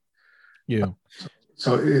system. Yeah.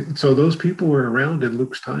 So those people were around in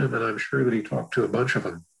Luke's time, and I'm sure that he talked to a bunch of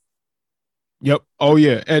them. Yep. Oh,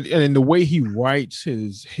 yeah. And the way he writes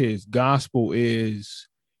his gospel is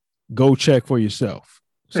go check for yourself.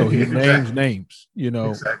 So he names names,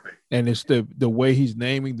 Exactly. And it's the way he's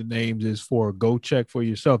naming the names is for go check for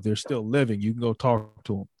yourself. They're still living. You can go talk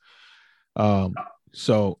to them.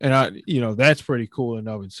 So, and that's pretty cool in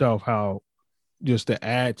of itself, how, just to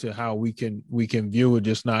add to how we can view it,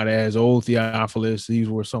 just not as old Theophilus. These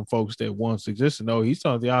were some folks that once existed. No, he's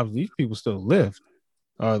telling Theophilus these people still lived,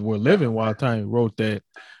 were living while time he wrote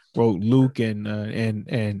Luke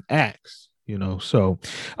and Acts. So,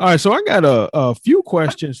 all right. So I got a few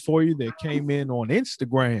questions for you that came in on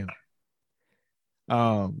Instagram.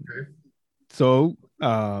 So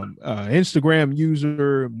Instagram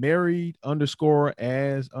user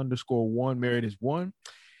married_as_1, married as one.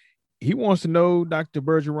 He wants to know, Dr.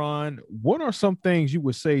 Bergeron, what are some things you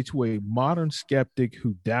would say to a modern skeptic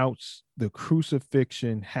who doubts the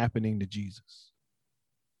crucifixion happening to Jesus?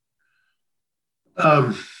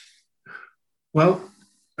 Well,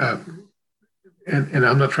 and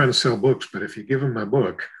I'm not trying to sell books, but if you give him my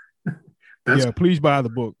book, please buy the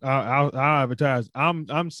book. I'll advertise.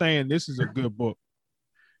 I'm saying this is a good book.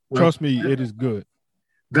 Well, trust me, it is good.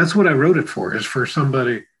 That's what I wrote it for, is for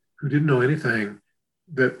somebody who didn't know anything,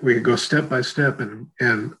 that we could go step by step and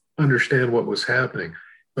understand what was happening.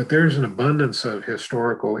 But there's an abundance of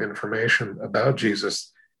historical information about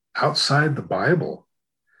Jesus outside the Bible.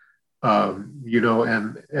 And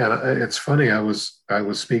it's funny. I was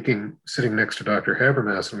sitting next to Dr.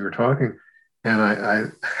 Habermas, and we were talking, and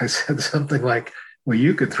I said something like, "Well,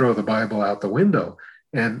 you could throw the Bible out the window,"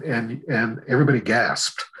 and everybody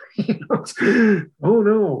gasped. Oh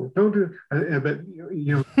no, don't do. But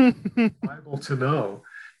the Bible to know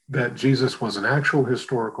that Jesus was an actual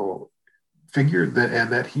historical figure,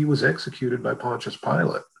 and that he was executed by Pontius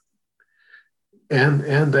Pilate,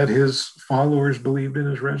 and that his followers believed in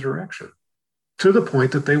his resurrection to the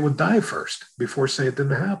point that they would die first before saying it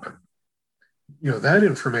didn't happen. That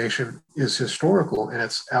information is historical, and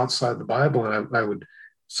it's outside the Bible. And I would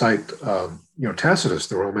cite Tacitus,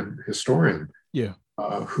 the Roman historian,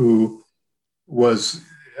 who was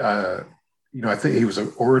I think he was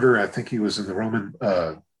an orator. I think he was in the Roman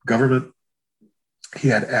government. He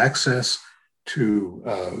had access to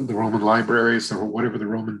the Roman libraries, or whatever the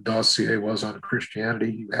Roman dossier was on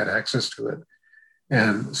Christianity. He had access to it.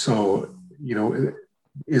 And so,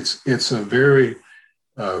 it's a very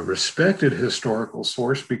respected historical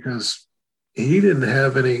source, because he didn't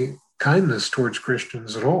have any kindness towards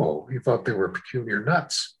Christians at all. He thought they were peculiar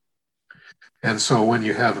nuts. And so when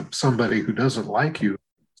you have somebody who doesn't like you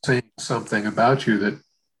saying something about you that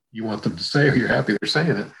you want them to say, or you're happy they're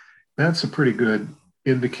saying it, that's a pretty good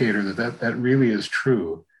indicator that really is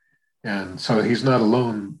true. And so he's not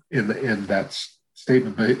alone in that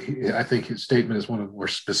statement, but I think his statement is one of the more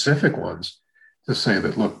specific ones to say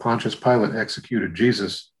that, look, Pontius Pilate executed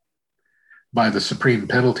Jesus by the supreme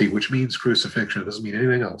penalty, which means crucifixion. It doesn't mean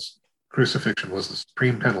anything else. Crucifixion was the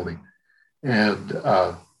supreme penalty. And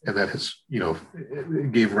that has,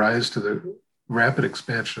 it gave rise to the rapid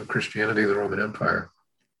expansion of Christianity in the Roman Empire.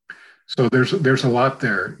 So there's a lot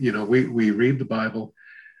there. We read the Bible,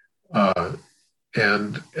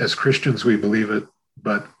 and as Christians we believe it,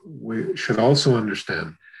 but we should also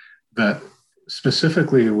understand that,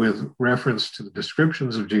 specifically with reference to the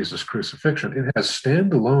descriptions of Jesus' crucifixion, it has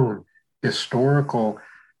standalone historical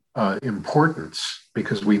importance,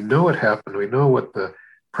 because we know it happened. We know what the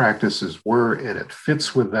practices were, and it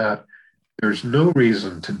fits with that. There's no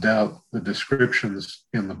reason to doubt the descriptions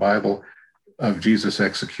in the Bible of Jesus'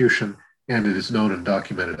 execution, and it is known and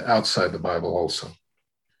documented outside the Bible also.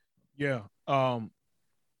 Yeah. Now,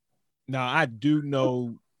 I do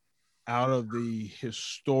know, out of the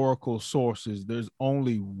historical sources, there's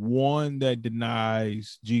only one that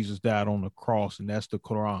denies Jesus died on the cross, and that's the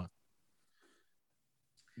Quran.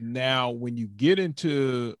 Now, when you get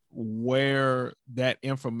into where that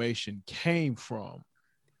information came from,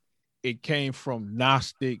 it came from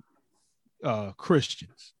Gnostic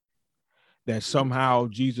Christians, that somehow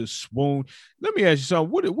Jesus swooned. Let me ask you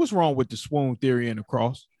something. What's wrong with the swoon theory and the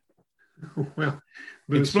cross? Well,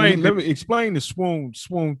 let me explain the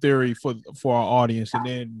swoon theory for our audience, and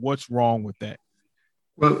then what's wrong with that.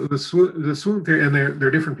 Well, the swoon theory, and there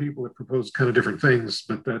are different people that propose kind of different things,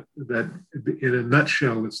 but that in a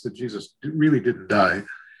nutshell, it's that Jesus really didn't die,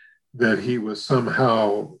 that he was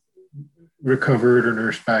somehow recovered or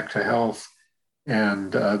nursed back to health,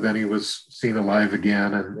 and then he was seen alive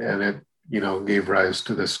again, and it gave rise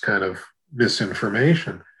to this kind of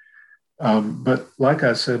misinformation. But like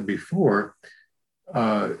I said before,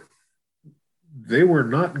 they were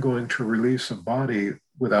not going to release a body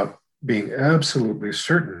without being absolutely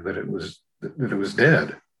certain that it was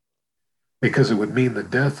dead, because it would mean the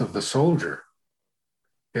death of the soldier.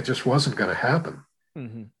 It just wasn't going to happen.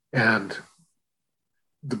 Mm-hmm. And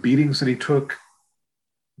the beatings that he took,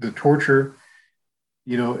 the torture,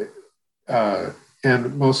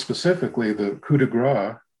 and most specifically the coup de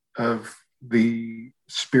grace of the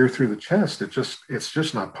spear through the chest, it's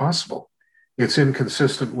just not possible. It's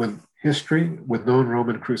inconsistent with history, with known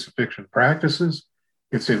Roman crucifixion practices.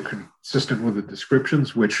 It's inconsistent with the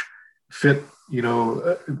descriptions, which fit,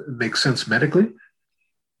 make sense medically.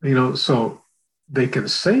 So they can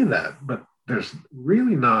say that, but there's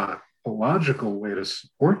really not a logical way to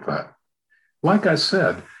support that. Like I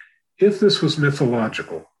said, if this was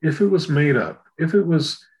mythological, if it was made up, if it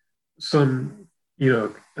was some,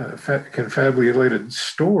 confabulated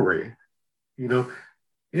story,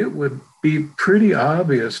 it would be pretty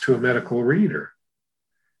obvious to a medical reader.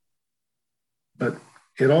 But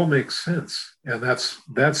it all makes sense. And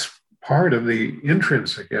that's part of the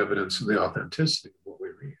intrinsic evidence of the authenticity of what we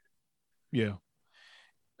read. Yeah.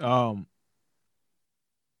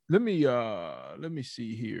 Let me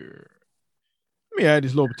see here. Let me add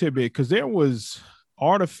this little tidbit, because there was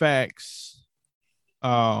artifacts,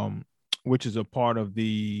 which is a part of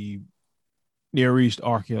the Near East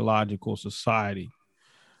Archaeological Society.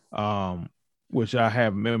 which I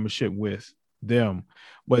have membership with them.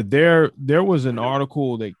 But there was an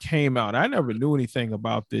article that came out. I never knew anything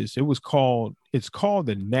about this. It's called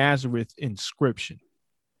the Nazareth Inscription.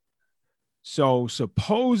 So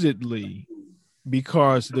supposedly,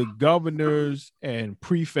 because the governors and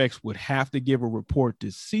prefects would have to give a report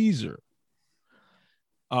to Caesar,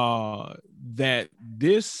 that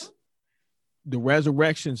the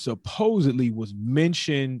resurrection supposedly was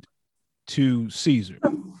mentioned to Caesar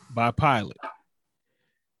by Pilate,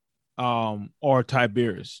 or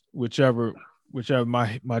Tiberius, whichever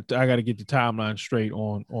my I got to get the timeline straight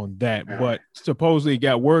on that. But supposedly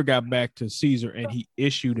word got back to Caesar and he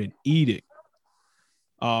issued an edict.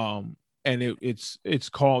 And it's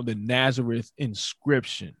called the Nazareth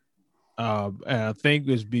Inscription. And I think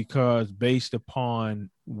it's because based upon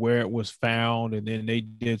where it was found, and then they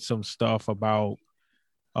did some stuff about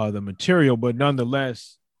the material. But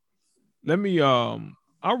nonetheless, let me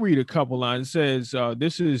I'll read a couple lines. It says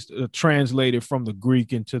this is translated from the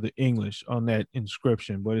Greek into the English on that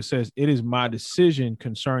inscription, but it says, "It is my decision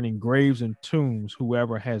concerning graves and tombs,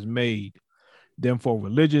 whoever has made them for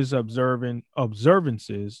religious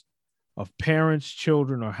observances of parents,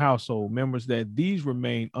 children, or household members, that these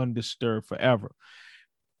remain undisturbed forever."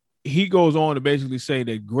 He goes on to basically say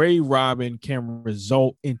that grave robbing can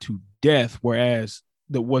result into death, whereas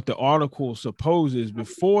what the article supposes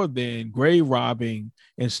before then, grave robbing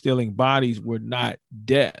and stealing bodies were not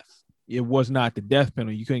death. It was not the death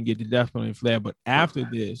penalty. You couldn't get the death penalty for that. But after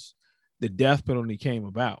this, the death penalty came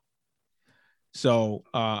about. So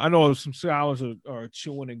I know some scholars are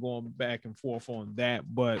chewing and going back and forth on that,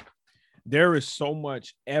 but there is so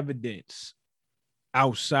much evidence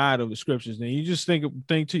outside of the scriptures. And you just think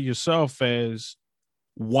to yourself as,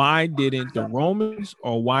 why didn't the Romans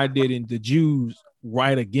or why didn't the Jews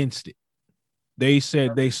write against it? They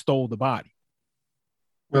said they stole the body.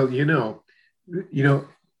 Well,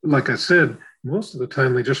 like I said, most of the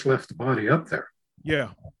time they just left the body up there.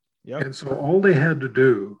 Yeah. Yep. And so all they had to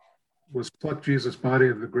do was pluck Jesus' body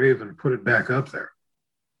out of the grave and put it back up there.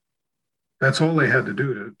 That's all they had to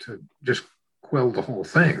do to just quell the whole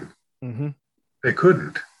thing. Mm-hmm. They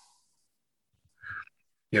couldn't.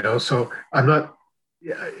 So I'm not,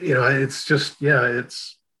 it's just,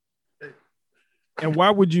 it's. And why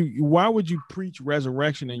would you preach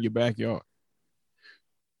resurrection in your backyard?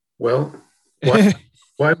 Well,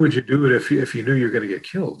 why would you do it if you knew you're going to get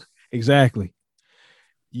killed? Exactly.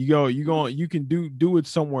 You can do it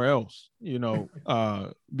somewhere else,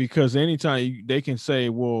 because anytime they can say,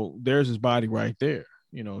 well, there's his body right there,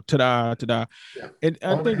 ta-da. Yeah. And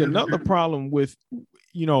I think another problem with,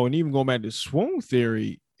 and even going back to swoon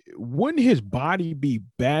theory, wouldn't his body be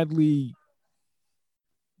badly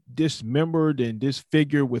dismembered and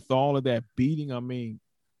disfigured with all of that beating? I mean,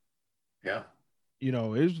 yeah.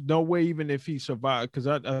 There's no way, even if he survived, because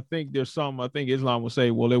I think Islam will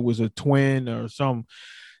say, well, it was a twin or some.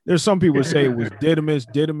 There's some people say it was Didymus.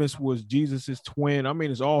 Didymus was Jesus's twin. I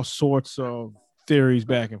mean, it's all sorts of theories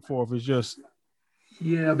back and forth. It's just.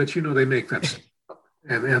 Yeah, but they make that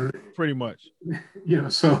and pretty much.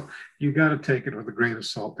 So you got to take it with a grain of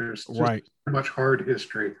salt. There's right. much hard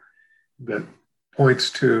history that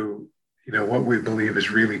points to, what we believe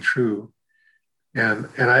is really true. And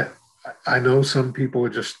I know some people are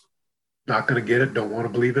just not going to get it, don't want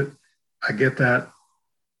to believe it. I get that.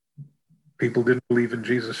 People didn't believe in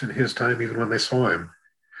Jesus in his time, even when they saw him.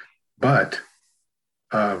 But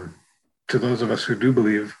to those of us who do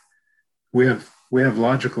believe, we have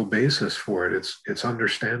logical basis for it. It's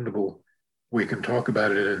understandable. We can talk about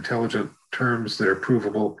it in intelligent terms that are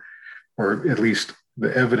provable, or at least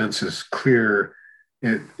the evidence is clear,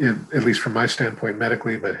 at least from my standpoint,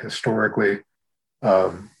 medically, but historically,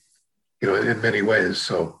 in many ways.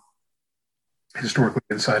 So historically,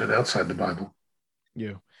 inside and outside the Bible.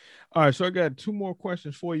 Yeah. All right, so I got two more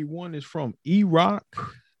questions for you. One is from Erock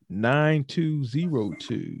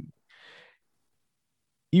 9202.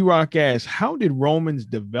 Erock asks, how did Romans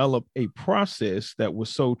develop a process that was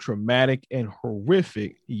so traumatic and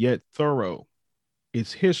horrific yet thorough?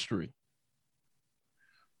 Its history.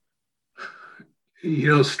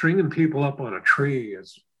 Stringing people up on a tree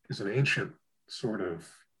is an ancient sort of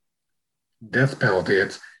death penalty.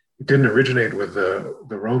 It didn't originate with the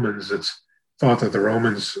Romans. It's thought that the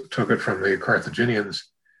Romans took it from the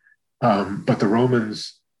Carthaginians, but the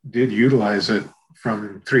Romans did utilize it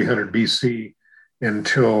from 300 BC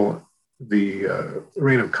until the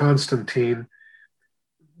reign of Constantine.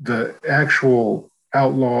 The actual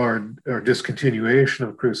outlaw or discontinuation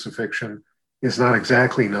of crucifixion is not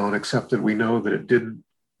exactly known, except that we know that it didn't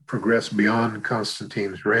progress beyond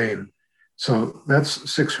Constantine's reign. So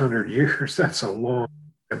that's 600 years. That's a long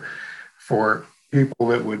time for people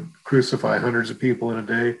that would crucify hundreds of people in a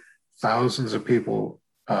day, thousands of people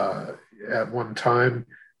at one time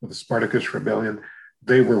with the Spartacus rebellion.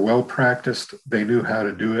 They were well practiced. They knew how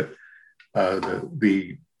to do it.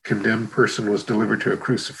 The condemned person was delivered to a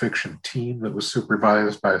crucifixion team that was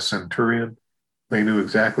supervised by a centurion. They knew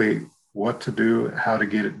exactly what to do, how to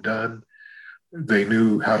get it done. They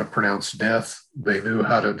knew how to pronounce death. They knew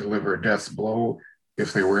how to deliver a death blow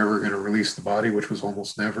if they were ever going to release the body, which was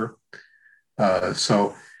almost never.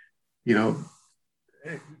 So, you know,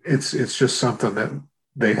 it's just something that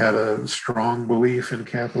they had a strong belief in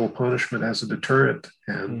capital punishment as a deterrent,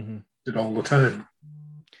 and did all the time.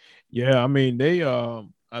 Yeah, I mean, they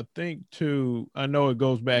I think too, I know it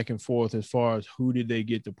goes back and forth as far as who did they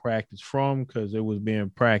get the practice from, because it was being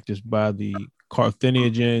practiced by the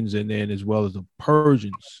Carthaginians and then as well as the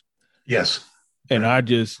Persians. Yes. And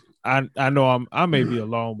I know I may be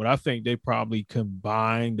alone, but I think they probably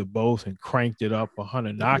combined the both and cranked it up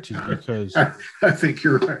 100 notches, because I think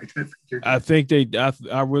you're right.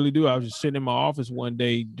 I really do. I was just sitting in my office one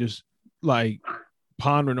day, just like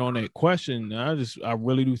pondering on that question. I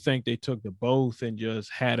really do think they took the both and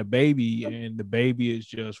just had a baby, and the baby is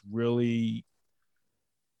just really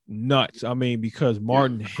nuts. I mean, because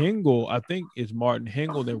Martin Hengel, I think it's Martin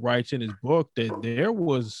Hengel that writes in his book that there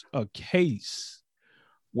was a case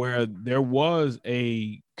where there was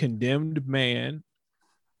a condemned man.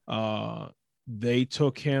 They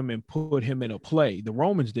took him and put him in a play. The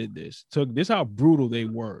Romans did this. This how brutal they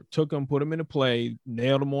were. Took him, put him in a play,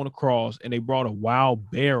 nailed him on a cross, and they brought a wild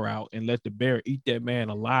bear out and let the bear eat that man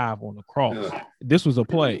alive on the cross. Yeah. This was a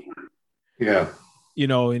play. Yeah. You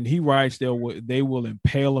know, and he writes they will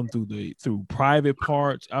impale him through private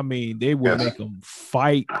parts. I mean, they will make them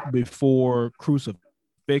fight before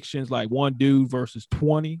crucifixions, like one dude versus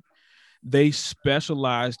 20. They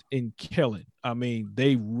specialized in killing. I mean,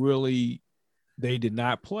 they did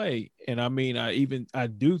not play. And I mean, I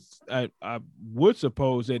would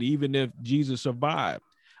suppose that even if Jesus survived,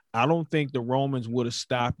 I don't think the Romans would have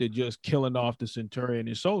stopped at just killing off the centurion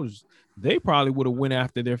and soldiers. They probably would have went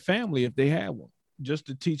after their family if they had one, just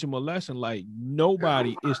to teach them a lesson. Like,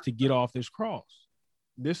 nobody is to get off this cross.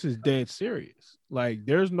 This is dead serious. Like,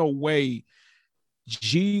 there's no way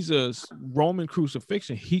Jesus, Roman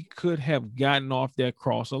crucifixion, he could have gotten off that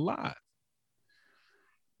cross alive.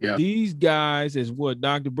 Yeah. These guys, is what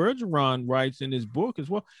Dr. Bergeron writes in his book as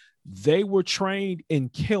well, they were trained in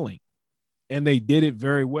killing, and they did it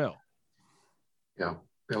very well. Yeah,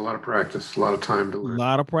 a lot of practice, a lot of time to learn. A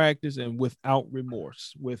lot of practice, and without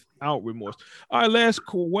remorse. All right, last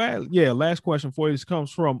question for you. This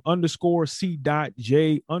comes from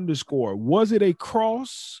 _C.J_. Was it a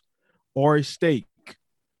cross or a stake?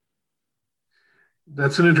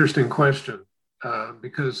 That's an interesting question,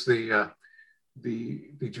 because the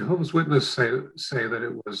Jehovah's Witnesses say that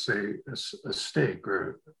it was a stake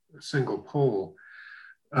or a single pole.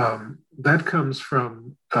 That comes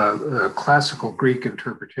from a classical Greek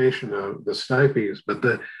interpretation of the Stipes, but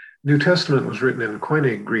the New Testament was written in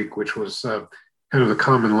Koine Greek, which was kind of the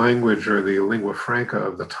common language or the lingua franca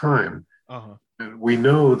of the time. Uh-huh. And we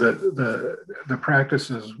know that the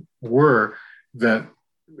practices were that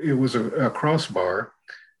it was a crossbar,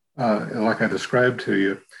 like I described to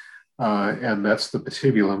you, and that's the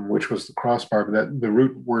patibulum, which was the crossbar. But the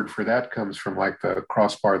root word for that comes from like the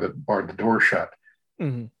crossbar that barred the door shut.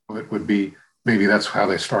 Mm-hmm. It would be, maybe that's how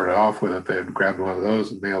they started off with it. They had grabbed one of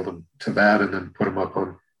those and nailed them to that, and then put them up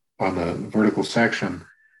on the vertical section.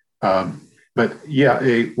 But yeah,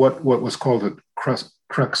 what was called a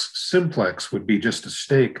crux simplex would be just a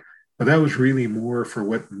stake, but that was really more for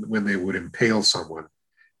when they would impale someone.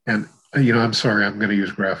 And I'm sorry, I'm going to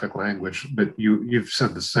use graphic language, but you've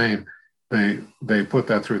said the same. They put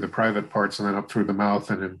that through the private parts and then up through the mouth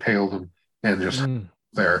and impaled them and just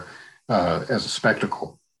there as a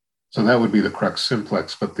spectacle. So that would be the crux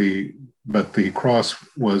simplex. But the cross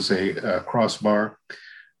was a crossbar,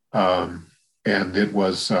 and it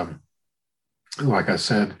was like I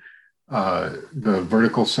said, the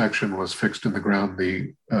vertical section was fixed in the ground.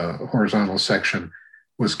 The horizontal section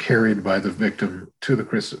was carried by the victim to the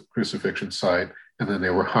crucifixion site, and then they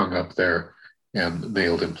were hung up there and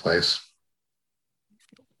nailed in place.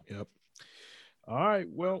 Yep. All right.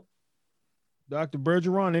 Well, Dr.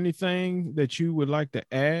 Bergeron, anything that you would like to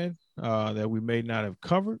add that we may not have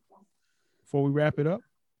covered before we wrap it up?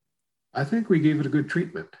 I think we gave it a good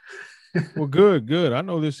treatment. Well, good. I'm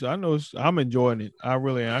enjoying it. I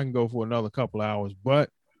can go for another couple hours,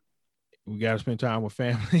 but we got to spend time with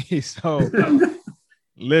family. So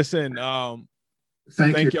listen,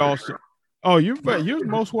 thank you all. Oh, you're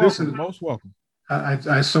most welcome. Most welcome.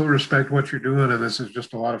 I so respect what you're doing, and this is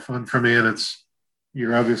just a lot of fun for me. And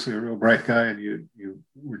you're obviously a real bright guy, and you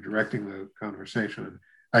were directing the conversation. And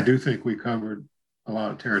I do think we covered a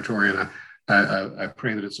lot of territory, and I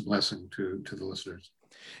pray that it's a blessing to the listeners.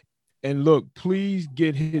 And look, please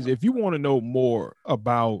get if you want to know more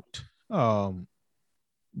about Dr.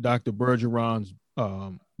 Bergeron's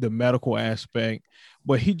the medical aspect,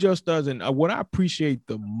 but he just doesn't. What I appreciate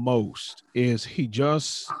the most is he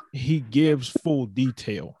gives full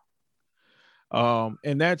detail.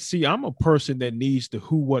 And I'm a person that needs the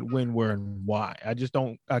who, what, when, where, and why.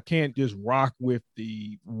 I can't just rock with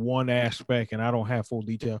the one aspect and I don't have full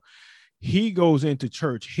detail. He goes into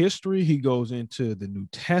church history. He goes into the New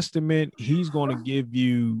Testament. He's going to give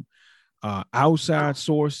you outside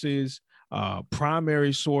sources,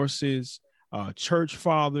 primary sources, church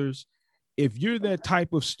fathers. If you're that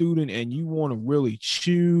type of student and you want to really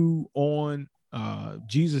chew on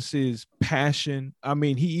Jesus's passion, I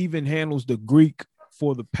mean, he even handles the Greek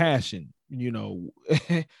for the passion.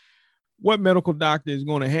 What medical doctor is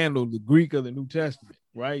going to handle the Greek of the New Testament,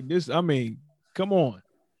 right? Come on.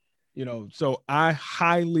 So I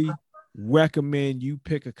highly recommend you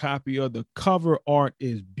pick a copy of the cover art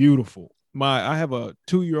is beautiful. I have a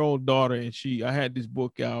 2-year-old daughter, and I had this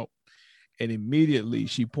book out, and immediately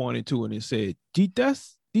she pointed to it and said,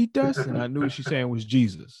 Jesus, and I knew what she's saying was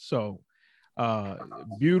Jesus. So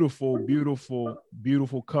beautiful, beautiful,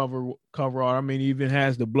 beautiful cover art. I mean, it even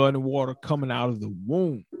has the blood and water coming out of the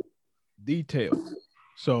womb. Detailed.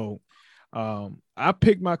 So I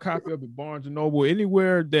picked my copy up at Barnes & Noble.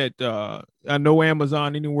 Anywhere that I know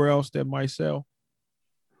Amazon, anywhere else that might sell?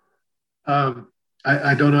 I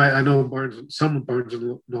don't know. I know some Barnes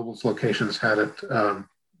 & Noble's locations had it.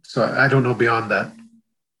 So I don't know beyond that.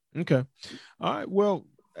 Okay. All right. Well,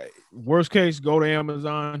 worst case, go to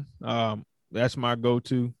Amazon. That's my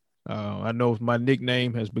go-to. I know my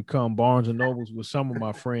nickname has become Barnes & Noble's with some of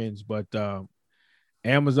my friends, but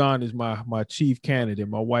Amazon is my chief candidate.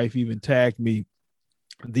 My wife even tagged me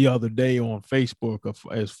the other day on Facebook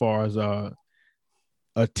as far as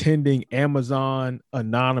attending Amazon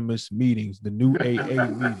anonymous meetings, the new AA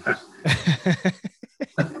meetings.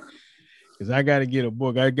 Because I got to get a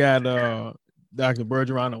book. I got Dr.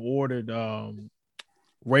 Bergeron ordered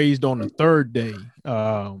Raised on the Third Day,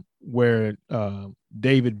 where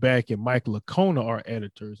David Beck and Mike Licona are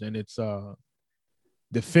editors, and it's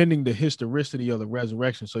defending the historicity of the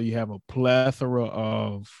resurrection. So you have a plethora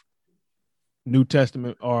of just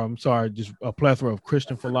a plethora of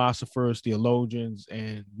Christian philosophers, theologians,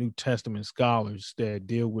 and New Testament scholars that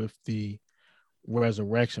deal with the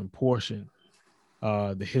resurrection portion,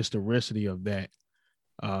 the historicity of that.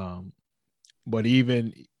 But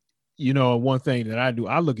even, one thing that I do,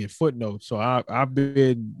 I look at footnotes. So I've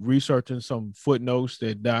been researching some footnotes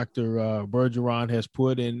that Dr. Bergeron has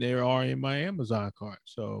put in there are in my Amazon cart.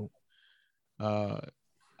 So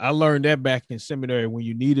I learned that back in seminary when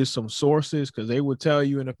you needed some sources, because they would tell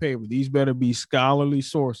you in the paper, these better be scholarly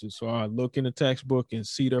sources. So I look in the textbook and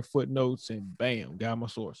see their footnotes and bam, got my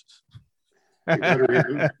sources. You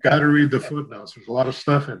gotta read the footnotes. There's a lot of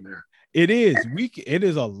stuff in there. It is. It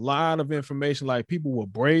is a lot of information. Like, people will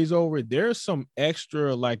braze over it. There's some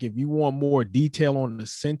extra, like if you want more detail on the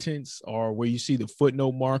sentence or where you see the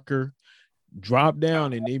footnote marker, drop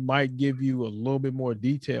down and they might give you a little bit more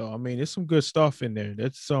detail. I mean, there's some good stuff in there.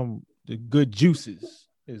 The good juices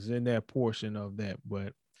is in that portion of that.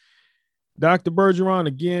 But Dr. Bergeron,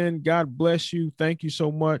 again, God bless you. Thank you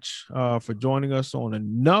so much for joining us on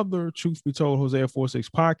another Truth Be Told Hosea 4:6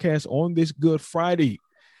 podcast on this Good Friday.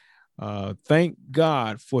 Thank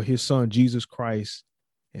God for his son, Jesus Christ,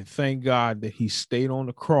 and thank God that he stayed on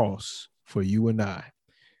the cross for you and I.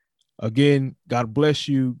 Again, God bless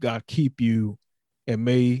you, God keep you, and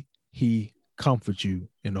may he comfort you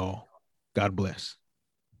in all. God bless.